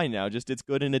 it's fine now. Just it's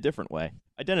good in a different way.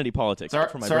 Identity politics.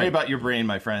 Sorry about your brain,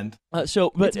 my friend.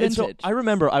 So I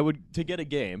remember to get a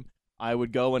game, I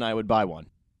would go and I would buy one,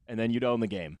 and then you'd own the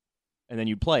game, and then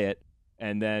you'd play it,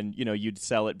 and then, you know, you'd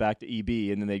sell it back to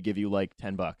EB, and then they'd give you like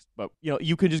 $10. But, you know,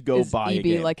 you could just go buy a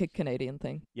game. EB like a Canadian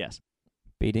thing? Yes.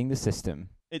 Beating the system.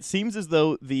 It seems as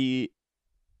though the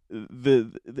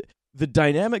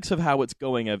dynamics of how it's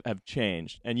going have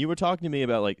changed. And you were talking to me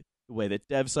about like the way that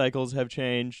dev cycles have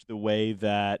changed, the way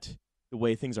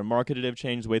things are marketed have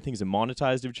changed, the way things are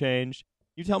monetized have changed.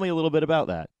 You tell me a little bit about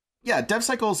that. Yeah, dev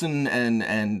cycles and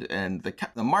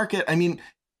the market. I mean,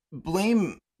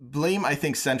 blame I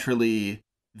think centrally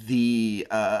the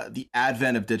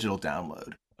advent of digital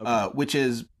download, which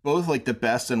is both like the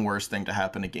best and worst thing to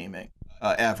happen to gaming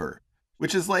ever.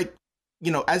 Which is like,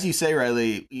 you know, as you say,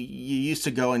 Riley, you used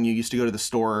to go to the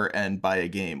store and buy a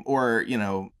game, or, you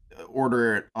know,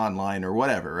 order it online or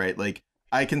whatever, right? Like,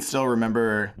 I can still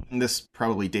remember, and this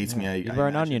probably dates me. You wore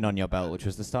an onion on your belt, which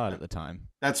was the style at the time.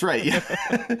 That's right. Yeah,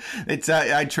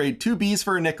 I'd trade 2 bees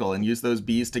for a nickel and use those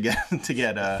bees to get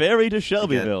ferry to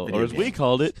Shelbyville, or as we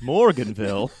called it,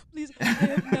 Morganville. Please, I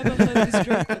have never heard this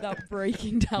joke without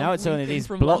breaking down. Now it's only these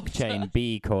blockchain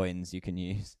bee coins you can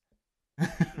use.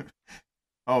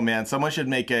 Oh man, someone should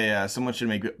make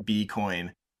bee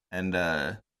coin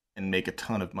and make a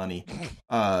ton of money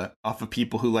off of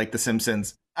people who like The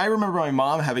Simpsons. I remember my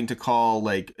mom having to call,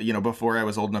 like, you know, before I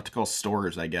was old enough to call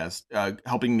stores, I guess,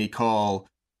 helping me call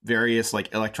various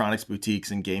like electronics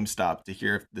boutiques and GameStop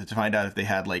to find out if they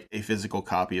had like a physical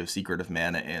copy of Secret of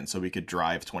Mana in, so we could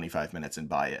drive 25 minutes and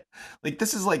buy it. Like,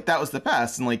 this is like, that was the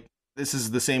past, and like this is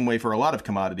the same way for a lot of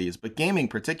commodities, but gaming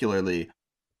particularly,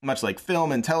 much like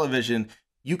film and television,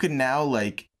 you can now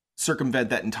like circumvent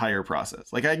that entire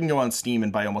process. Like, I can go on Steam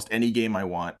and buy almost any game I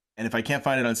want. And if I can't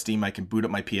find it on Steam, I can boot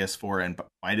up my PS4 and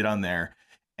find it on there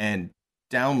and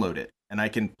download it. And I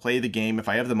can play the game. If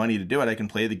I have the money to do it, I can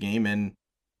play the game in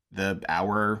the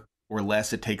hour or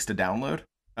less it takes to download.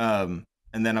 And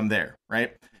then I'm there,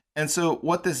 right? And so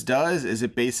what this does is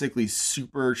it basically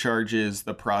supercharges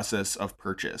the process of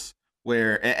purchase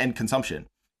and consumption,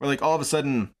 where like all of a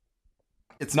sudden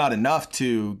it's not enough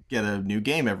to get a new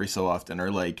game every so often,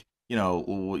 or like, you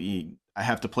know, I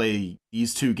have to play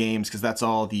these 2 games because that's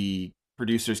all the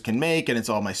producers can make, and it's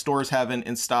all my stores have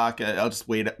in stock. I'll just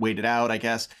wait it out, I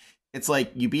guess. It's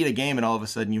like you beat a game and all of a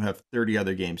sudden you have 30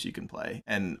 other games you can play,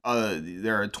 and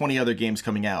there are 20 other games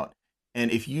coming out.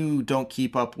 And if you don't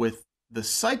keep up with the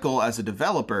cycle as a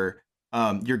developer,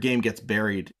 your game gets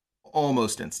buried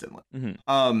almost instantly.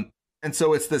 Mm-hmm. And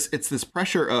so it's this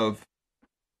pressure of,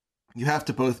 you have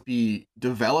to both be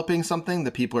developing something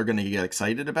that people are going to get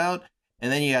excited about,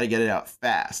 and then you got to get it out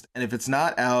fast. And if it's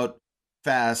not out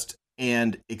fast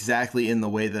and exactly in the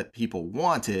way that people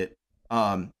want it,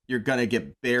 you're going to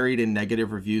get buried in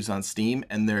negative reviews on Steam,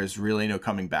 and there's really no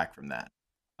coming back from that.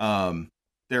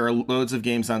 There are loads of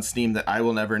games on Steam that I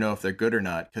will never know if they're good or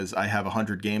not, because I have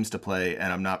 100 games to play,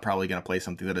 and I'm not probably going to play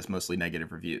something that is mostly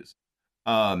negative reviews.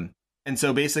 And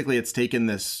so basically it's taken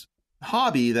this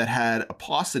hobby that had a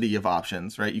paucity of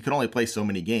options, right? You could only play so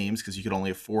many games because you could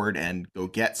only afford and go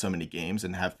get so many games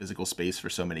and have physical space for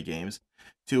so many games,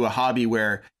 to a hobby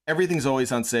where everything's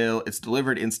always on sale. It's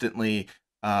delivered instantly.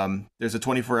 There's a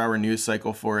 24-hour news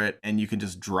cycle for it, and you can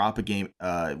just drop a game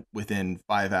within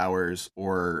 5 hours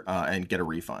or and get a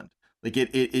refund. Like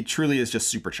it truly is just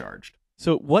supercharged.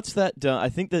 So what's that done? I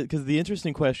think that, because the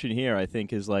interesting question here, I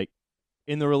think, is like,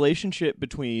 in the relationship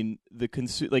between the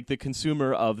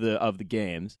consumer of the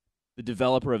games the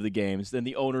developer of the games than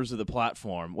the owners of the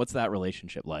platform? What's that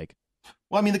relationship like?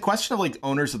 Well, I mean, the question of like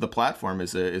owners of the platform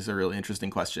is a really interesting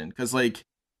question, because like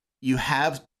you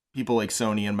have people like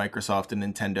Sony and Microsoft and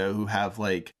Nintendo who have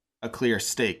like a clear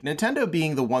stake. Nintendo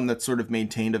being the one that sort of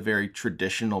maintained a very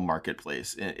traditional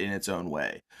marketplace in its own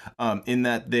way, in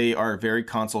that they are very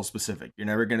console specific. You're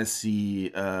never going to see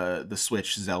the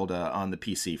Switch Zelda on the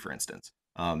PC, for instance.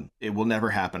 It will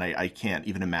never happen. I can't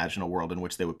even imagine a world in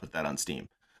which they would put that on Steam.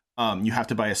 You have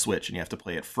to buy a Switch and you have to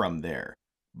play it from there.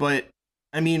 But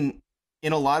I mean,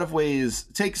 in a lot of ways,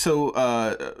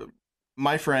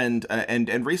 my friend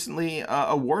and recently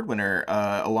award winner,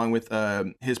 along with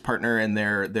his partner and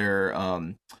their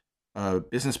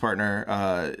business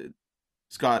partner,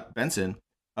 Scott Benson,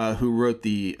 who wrote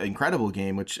the incredible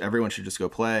game, which everyone should just go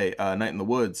play, Night in the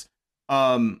Woods.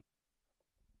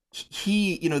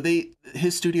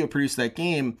 His studio produced that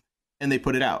game and they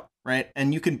put it out, right?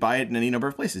 And you can buy it in any number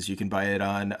of places. You can buy it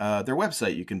on their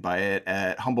website. You can buy it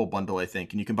at Humble Bundle, I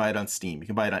think, and you can buy it on Steam. You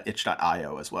can buy it on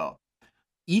itch.io as well.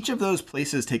 Each of those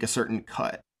places take a certain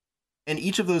cut, and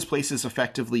each of those places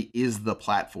effectively is the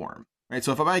platform, right?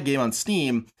 So if I buy a game on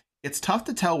Steam, it's tough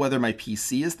to tell whether my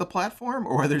PC is the platform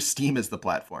or whether Steam is the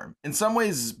platform. In some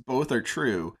ways, both are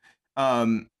true.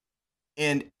 And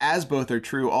as both are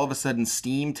true, all of a sudden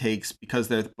Steam takes, because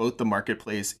they're both the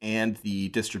marketplace and the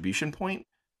distribution point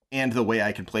and the way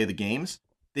I can play the games,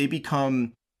 they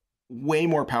become way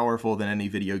more powerful than any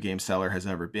video game seller has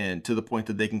ever been, to the point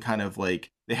that they can kind of like,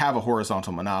 they have a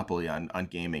horizontal monopoly on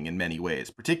gaming in many ways,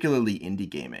 particularly indie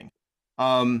gaming.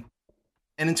 And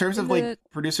in terms of like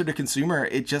producer to consumer,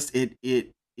 it just it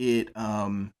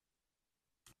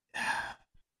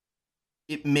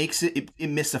makes it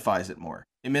mystifies it more.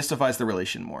 It mystifies the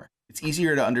relation more. It's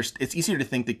easier to understand. It's easier to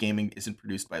think that gaming isn't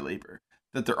produced by labor,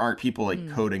 that there aren't people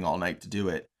like coding all night to do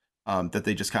it, that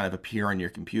they just kind of appear on your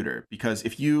computer. Because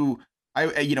if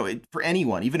for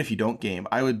anyone, even if you don't game,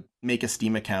 I would make a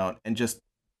Steam account and just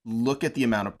look at the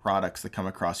amount of products that come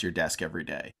across your desk every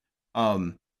day.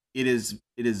 It is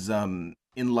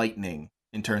enlightening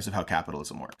in terms of how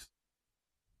capitalism works.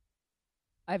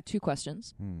 I have two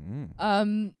questions.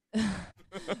 Mm-hmm.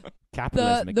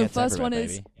 Capitalism. The first one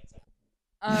is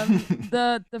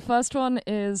the first one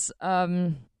is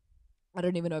I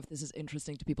don't even know if this is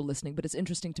interesting to people listening, but it's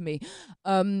interesting to me.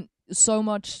 So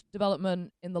much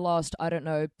development in the last, I don't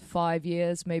know, 5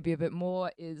 years, maybe a bit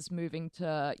more, is moving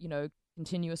to,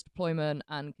 continuous deployment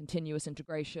and continuous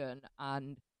integration.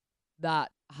 And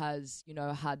that has,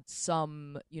 had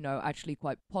some, actually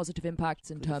quite positive impacts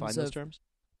in terms of... terms?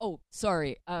 Oh,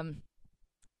 sorry.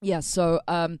 Yeah, so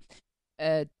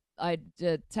I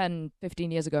did 10,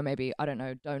 15 years ago, maybe. I don't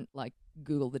know. Don't,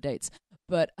 Google the dates.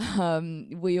 But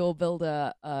we all build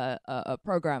a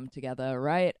program together,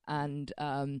 right? And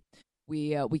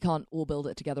we can't all build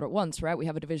it together at once, right? We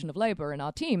have a division of labor in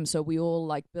our team, so we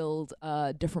all build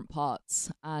different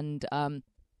parts. And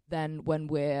then when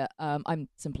we're I'm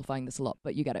simplifying this a lot,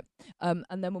 but you get it.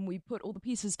 And then when we put all the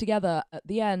pieces together at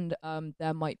the end,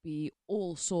 there might be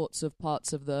all sorts of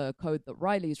parts of the code that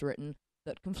Riley's written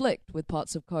that conflict with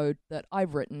parts of code that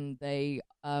I've written. They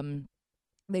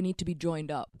need to be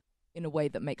joined up in a way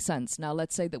that makes sense. Now,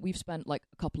 let's say that we've spent a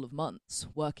couple of months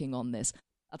working on this.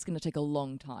 That's going to take a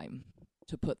long time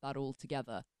to put that all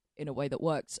together in a way that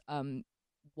works.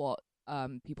 What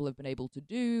people have been able to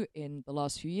do in the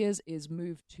last few years is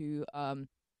move to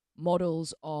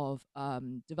models of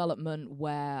development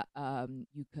where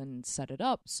you can set it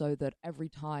up so that every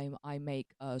time I make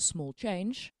a small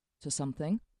change to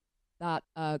something, that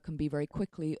can be very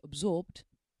quickly absorbed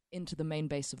into the main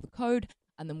base of the code,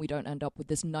 and then we don't end up with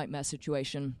this nightmare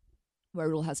situation where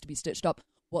it all has to be stitched up.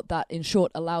 What that, in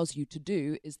short, allows you to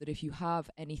do is that if you have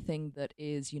anything that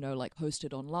is,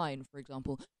 hosted online, for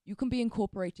example, you can be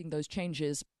incorporating those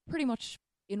changes pretty much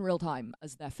in real time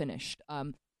as they're finished.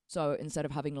 So instead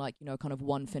of having kind of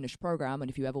one finished program,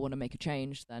 and if you ever want to make a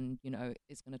change, then,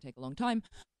 it's going to take a long time,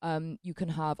 you can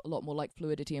have a lot more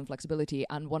fluidity and flexibility.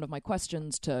 And one of my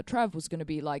questions to Trev was going to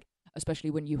be especially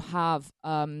when you have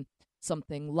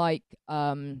something like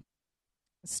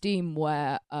Steam,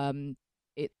 where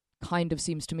it kind of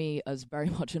seems to me, as very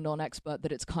much a non-expert,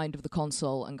 that it's kind of the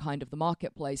console and kind of the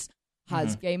marketplace.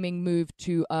 Has gaming moved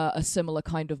to a similar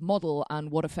kind of model, and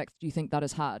what effects do you think that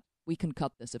has had? We can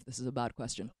cut this if this is a bad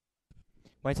question.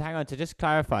 Wait, hang on. To just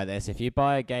clarify this, if you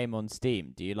buy a game on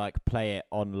Steam, do you play it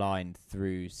online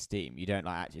through Steam? You don't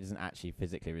it doesn't actually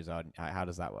physically reside. How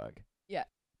does that work? Yeah.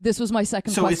 This was my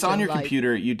second question. So it's on your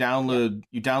computer. You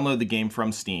download the game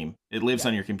from Steam. It lives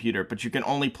on your computer, but you can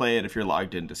only play it if you're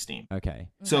logged into Steam. Okay.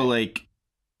 So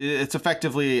it's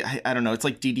effectively, I don't know, it's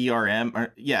like DDRM,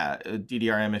 or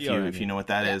DDRM if you know what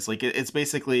that is. Like it's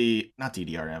basically not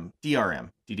DRM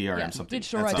something.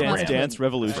 Digital That's rights a brand. Dance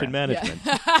Revolution Right. Management.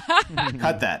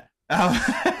 Cut that.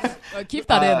 Well, keep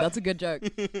that in. That's a good joke.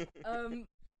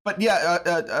 But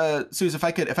Suze, if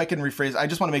I can rephrase, I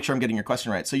just want to make sure I'm getting your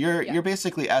question right. So you're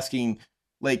basically asking,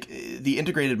 like, the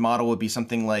integrated model would be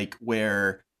something like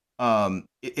where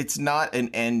it's not an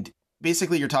end.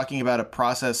 Basically, you're talking about a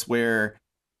process where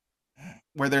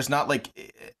there's not like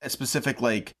a specific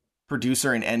like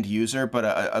producer and end user, but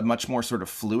a much more sort of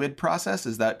fluid process.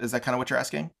 Is that kind of what you're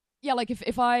asking? Yeah, like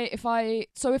if I buy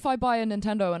a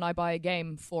Nintendo and I buy a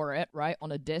game for it, right,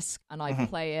 on a disc, and I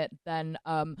play it, then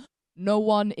no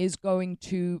one is going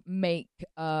to make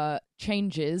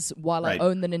changes while I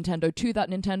own the Nintendo to that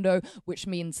Nintendo, which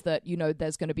means that, you know,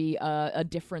 there's going to be a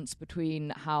difference between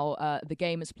how the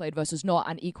game is played versus not,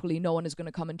 and equally no one is going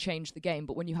to come and change the game.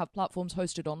 But when you have platforms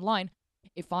hosted online,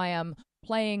 if I am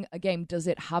playing a game, does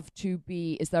it have to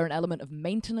be, is there an element of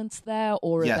maintenance there,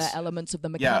 or are there elements of the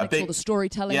mechanics or the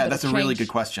storytelling? Yeah, that's a really good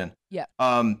question. Yeah.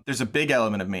 There's a big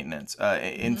element of maintenance.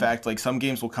 In fact, like some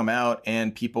games will come out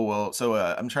and people will, so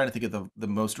I'm trying to think of the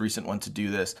most recent one to do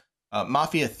this.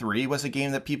 Mafia 3 was a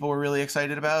game that people were really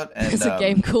excited about. And, there's a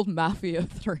game called Mafia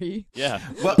 3. Yeah.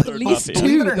 Well, Police 2,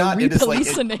 believe it or not, it is like...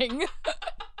 listening.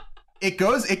 It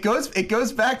goes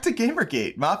back to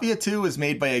Gamergate. Mafia 2 was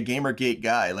made by a Gamergate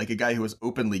guy, like a guy who was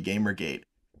openly Gamergate.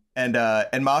 And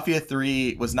Mafia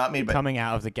 3 was not made by coming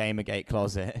out of the Gamergate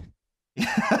closet.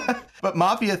 But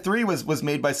Mafia 3 was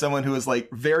made by someone who was like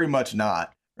very much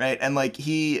not, right? And like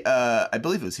he I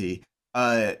believe it was he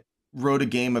wrote a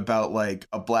game about like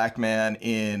a black man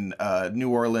in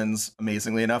New Orleans,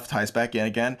 amazingly enough, ties back in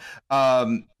again.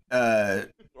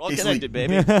 We're all connected,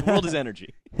 baby. The world is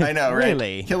energy. I know, right?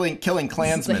 Really? Killing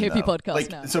Klansmen. It's a hippie though. podcast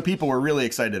like, now. So people were really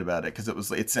excited about it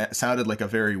because it sounded like a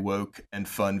very woke and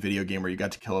fun video game where you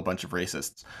got to kill a bunch of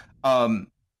racists. And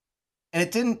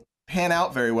it didn't pan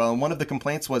out very well. And one of the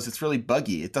complaints was it's really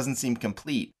buggy. It doesn't seem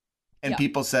complete. And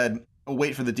people said, oh,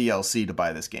 wait for the DLC to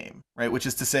buy this game, right? Which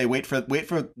is to say, wait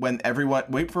for when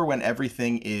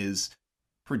everything is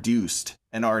produced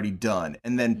and already done,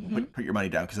 and then put your money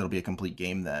down because it'll be a complete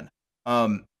game then.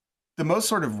 The most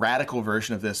sort of radical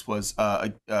version of this was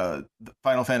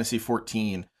Final Fantasy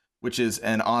XIV, which is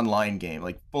an online game,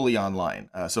 like fully online.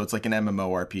 So it's like an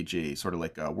MMORPG, sort of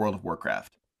like World of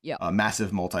Warcraft. Yeah. A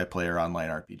massive multiplayer online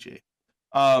RPG.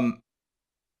 And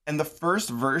the first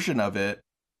version of it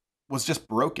was just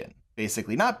broken,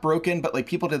 basically. Not broken, but like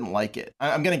people didn't like it.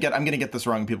 I'm gonna get this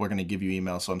wrong. People are gonna give you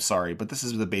emails, so I'm sorry. But this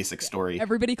is the basic story.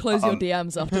 Everybody close your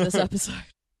DMs after this episode.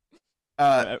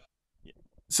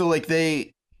 So like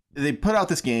they put out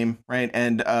this game, right?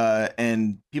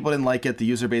 And people didn't like it. The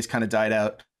user base kind of died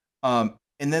out. And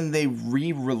then they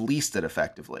re-released it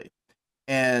effectively.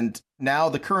 And now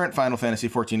the current Final Fantasy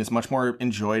XIV is much more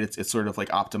enjoyed. It's sort of like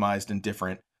optimized and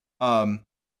different. But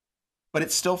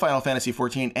it's still Final Fantasy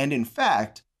XIV. And in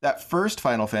fact, that first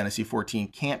Final Fantasy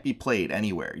XIV can't be played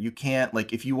anywhere. You can't,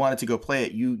 like, if you wanted to go play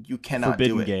it, you cannot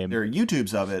Forbidden do it. game. There are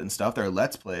YouTubes of it and stuff. There are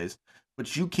Let's Plays.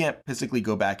 But you can't physically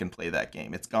go back and play that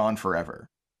game. It's gone forever.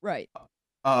 Right.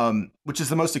 Which is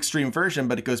the most extreme version,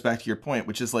 but it goes back to your point,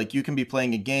 which is like you can be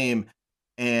playing a game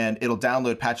and it'll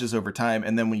download patches over time,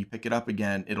 and then when you pick it up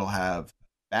again, it'll have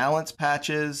balance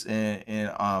patches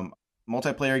in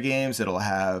multiplayer games. It'll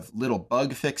have little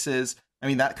bug fixes. I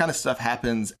mean, that kind of stuff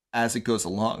happens as it goes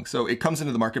along. So it comes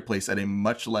into the marketplace at a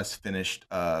much less finished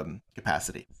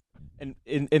capacity. And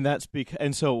that's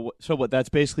so what that's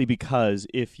basically because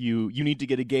if you need to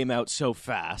get a game out so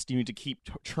fast, you need to keep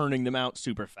churning them out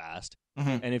super fast,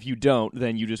 and if you don't,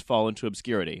 then you just fall into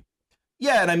obscurity.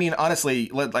 Yeah, and I mean honestly,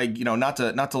 like, you know, not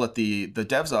to let the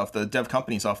dev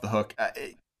companies off the hook.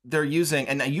 They're using,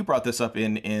 and you brought this up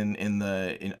in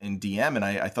DM, and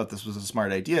I thought this was a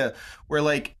smart idea, where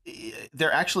like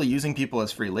they're actually using people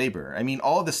as free labor. I mean,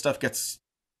 all of this stuff gets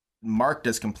marked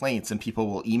as complaints, and people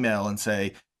will email and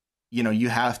say, you know, you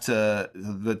have to,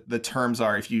 the terms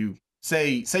are, if you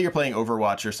say you're playing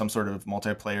Overwatch or some sort of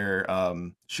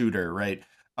multiplayer shooter, right?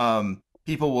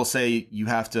 People will say you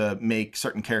have to make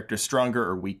certain characters stronger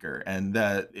or weaker, and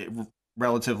that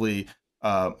relatively,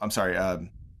 well,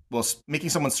 making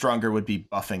someone stronger would be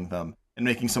buffing them, and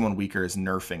making someone weaker is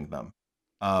nerfing them.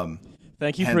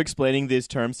 Thank you for explaining these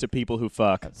terms to people who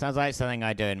fuck. Sounds like something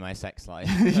I do in my sex life.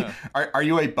 Are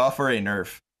you a buff or a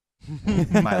nerf,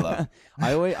 Milo?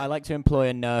 I like to employ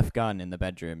a Nerf gun in the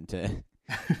bedroom to.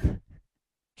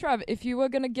 Trev, if you were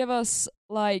going to give us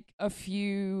like a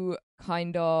few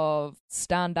kind of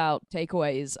standout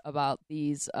takeaways about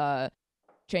these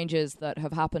changes that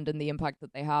have happened and the impact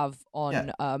that they have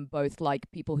on both like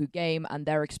people who game and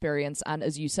their experience, and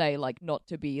as you say, like not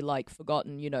to be like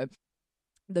forgotten, you know,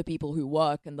 the people who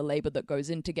work and the labor that goes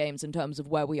into games in terms of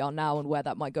where we are now and where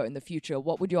that might go in the future.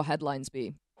 What would your headlines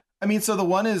be? I mean, so the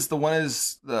one is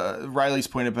Riley's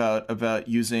point about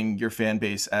using your fan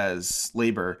base as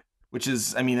labor, which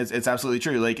is, I mean, it's absolutely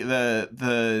true. Like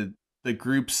the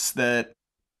groups that,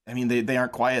 I mean, they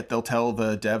aren't quiet. They'll tell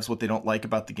the devs what they don't like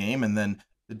about the game, and then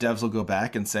the devs will go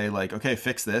back and say like, okay,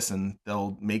 fix this, and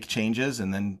they'll make changes,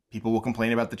 and then people will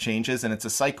complain about the changes, and it's a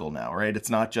cycle now, right?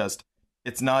 It's not just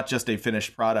a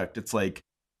finished product. It's like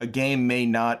a game may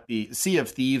not be. Sea of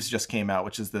Thieves just came out,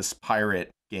 which is this pirate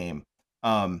game.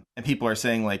 And people are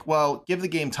saying like, well, give the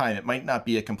game time. It might not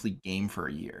be a complete game for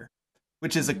a year,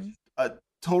 which is a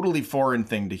totally foreign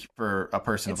thing for a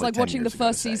person. It's of like like watching the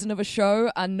first season of a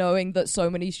show and knowing that so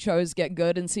many shows get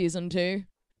good in season 2.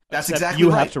 That's Except exactly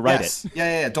you right. have to write yes. it.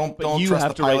 Yeah. Don't you trust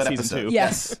have the to write pilot season episode. 2.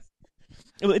 Yes.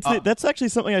 Well, that's actually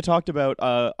something I talked about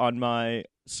on my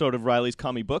sort of Riley's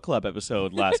Comic Book Club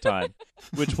episode last time,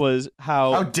 which was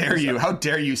how dare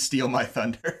you steal my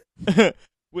thunder?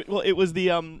 Well, it was the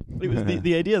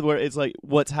idea where it's like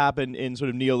what's happened in sort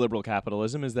of neoliberal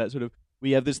capitalism is that sort of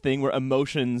we have this thing where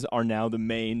emotions are now the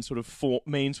main sort of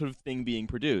thing being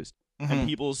produced, and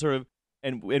people sort of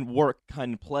and work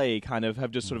kind of play kind of have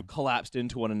just sort of collapsed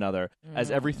into one another as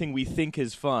everything we think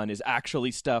is fun is actually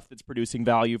stuff that's producing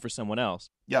value for someone else.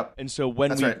 Yep. And so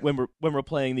when we're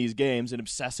playing these games and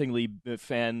obsessingly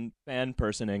fan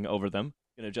personing over them,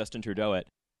 Justin Trudeau it.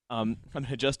 I'm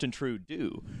gonna Justin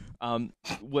Trudeau.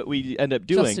 What we end up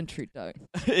doing Justin Trudeau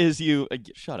is you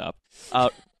shut up.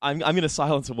 I'm gonna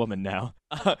silence a woman now.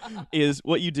 Is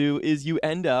what you do is you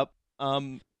end up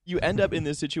in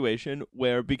this situation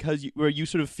where you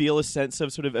sort of feel a sense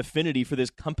of sort of affinity for this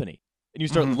company, and you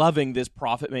start loving this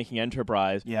profit-making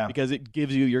enterprise because it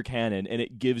gives you your canon and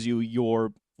it gives you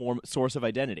your source of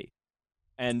identity,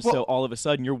 and so all of a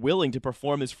sudden you're willing to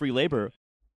perform as free labor.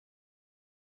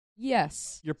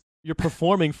 Yes, you're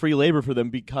performing free labor for them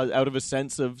because out of a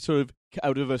sense of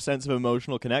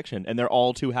emotional connection, and they're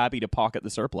all too happy to pocket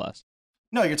the surplus.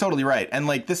 No, you're totally right, and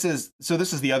like this is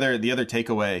the other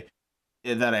takeaway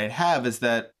that I have is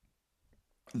that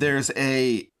there's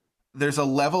a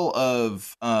level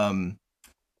of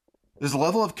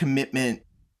commitment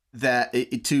that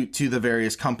to the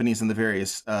various companies and the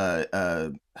various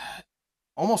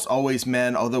almost always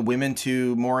men, although women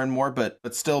too more and more, but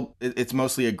still it's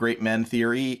mostly a great men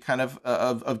theory kind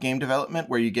of game development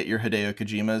where you get your Hideo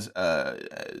Kojimas,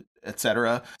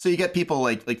 etc. So you get people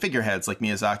like figureheads like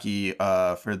Miyazaki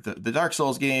for the Dark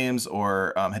Souls games,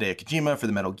 or Hideo Kojima for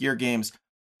the Metal Gear games.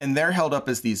 And they're held up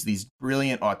as these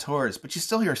brilliant auteurs, but you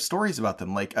still hear stories about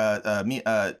them. Like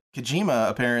Kojima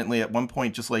apparently at one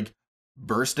point just like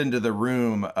burst into the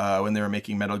room when they were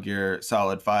making Metal Gear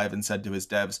Solid 5 and said to his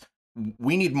devs,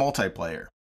 we need multiplayer.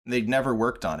 And they'd never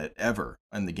worked on it ever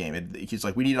in the game. He's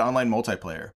like, we need online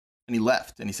multiplayer. And he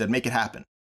left and he said, make it happen.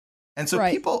 And so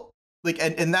people like,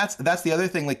 and that's the other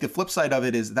thing. Like the flip side of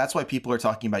it is that's why people are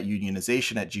talking about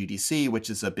unionization at GDC, which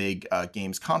is a big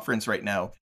games conference right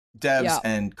now. Devs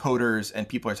and coders and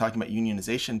people are talking about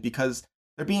unionization because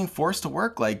they're being forced to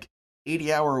work like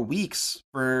 80-hour weeks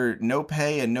for no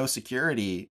pay and no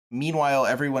security. Meanwhile,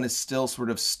 everyone is still sort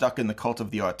of stuck in the cult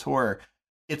of the auteur.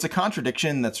 It's a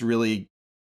contradiction that's really,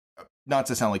 not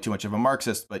to sound like too much of a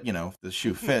Marxist, but you know, the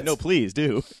shoe fits. No, please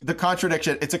do.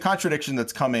 It's a contradiction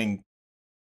that's coming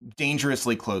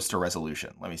dangerously close to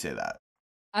resolution. Let me say that.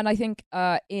 And I think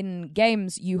in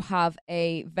games, you have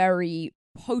a very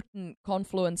potent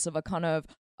confluence of a kind of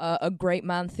a great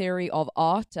man theory of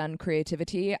art and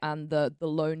creativity and the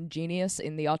lone genius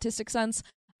in the artistic sense,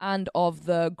 and of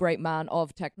the great man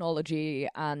of technology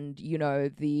and, you know,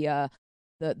 the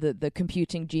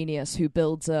computing genius who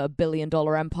builds a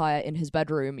billion-dollar empire in his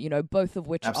bedroom, you know, both of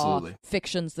which are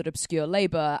fictions that obscure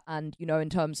labor. And, you know, in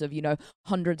terms of, you know,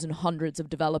 hundreds and hundreds of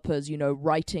developers, you know,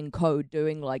 writing code,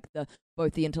 doing like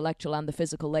both the intellectual and the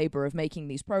physical labor of making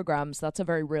these programs, that's a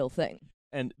very real thing.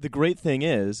 And the great thing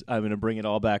is, I'm going to bring it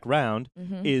all back round,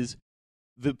 is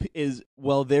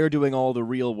while they're doing all the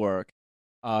real work,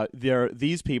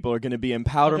 these people are going to be in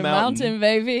Powder Mountain,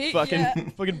 baby,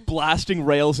 fucking blasting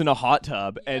rails in a hot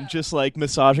tub and just like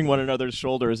massaging one another's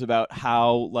shoulders about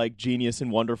how like genius and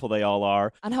wonderful they all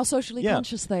are and how socially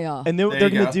conscious they are. And they're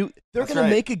going to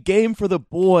make a game for the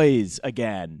boys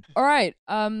again. All right,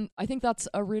 I think that's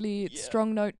a really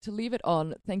strong note to leave it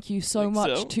on. Thank you so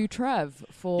much to Trev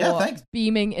for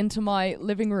beaming into my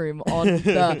living room on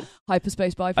the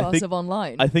hyperspace bypass of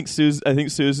online. I think Suze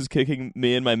is kicking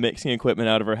me and my mixing equipment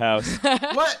out of her house.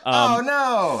 What? Oh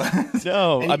no!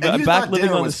 No, And I'm you back thought living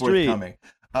dinner on the was street.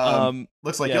 forthcoming.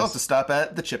 Looks like yes. you'll have to stop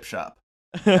at the chip shop.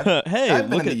 Hey, I've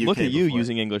been look in the at UK you before.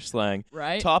 using English slang.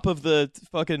 Right? Top of the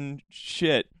fucking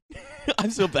shit.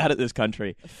 I'm so bad at this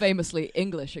country. Famously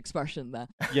English expression there.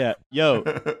 Yeah, yo.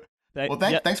 Well,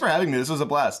 thanks for having me. This was a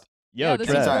blast. Yo, yeah, this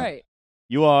Trev, is Trev. great.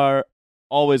 you are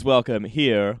always welcome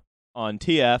here on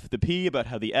TF, the P about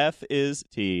how the F is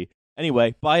T.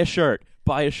 Anyway, buy a shirt.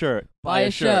 Buy a shirt. Buy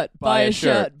a shirt. Buy a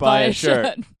shirt. Buy a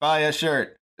shirt. Buy a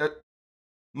shirt.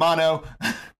 Mono.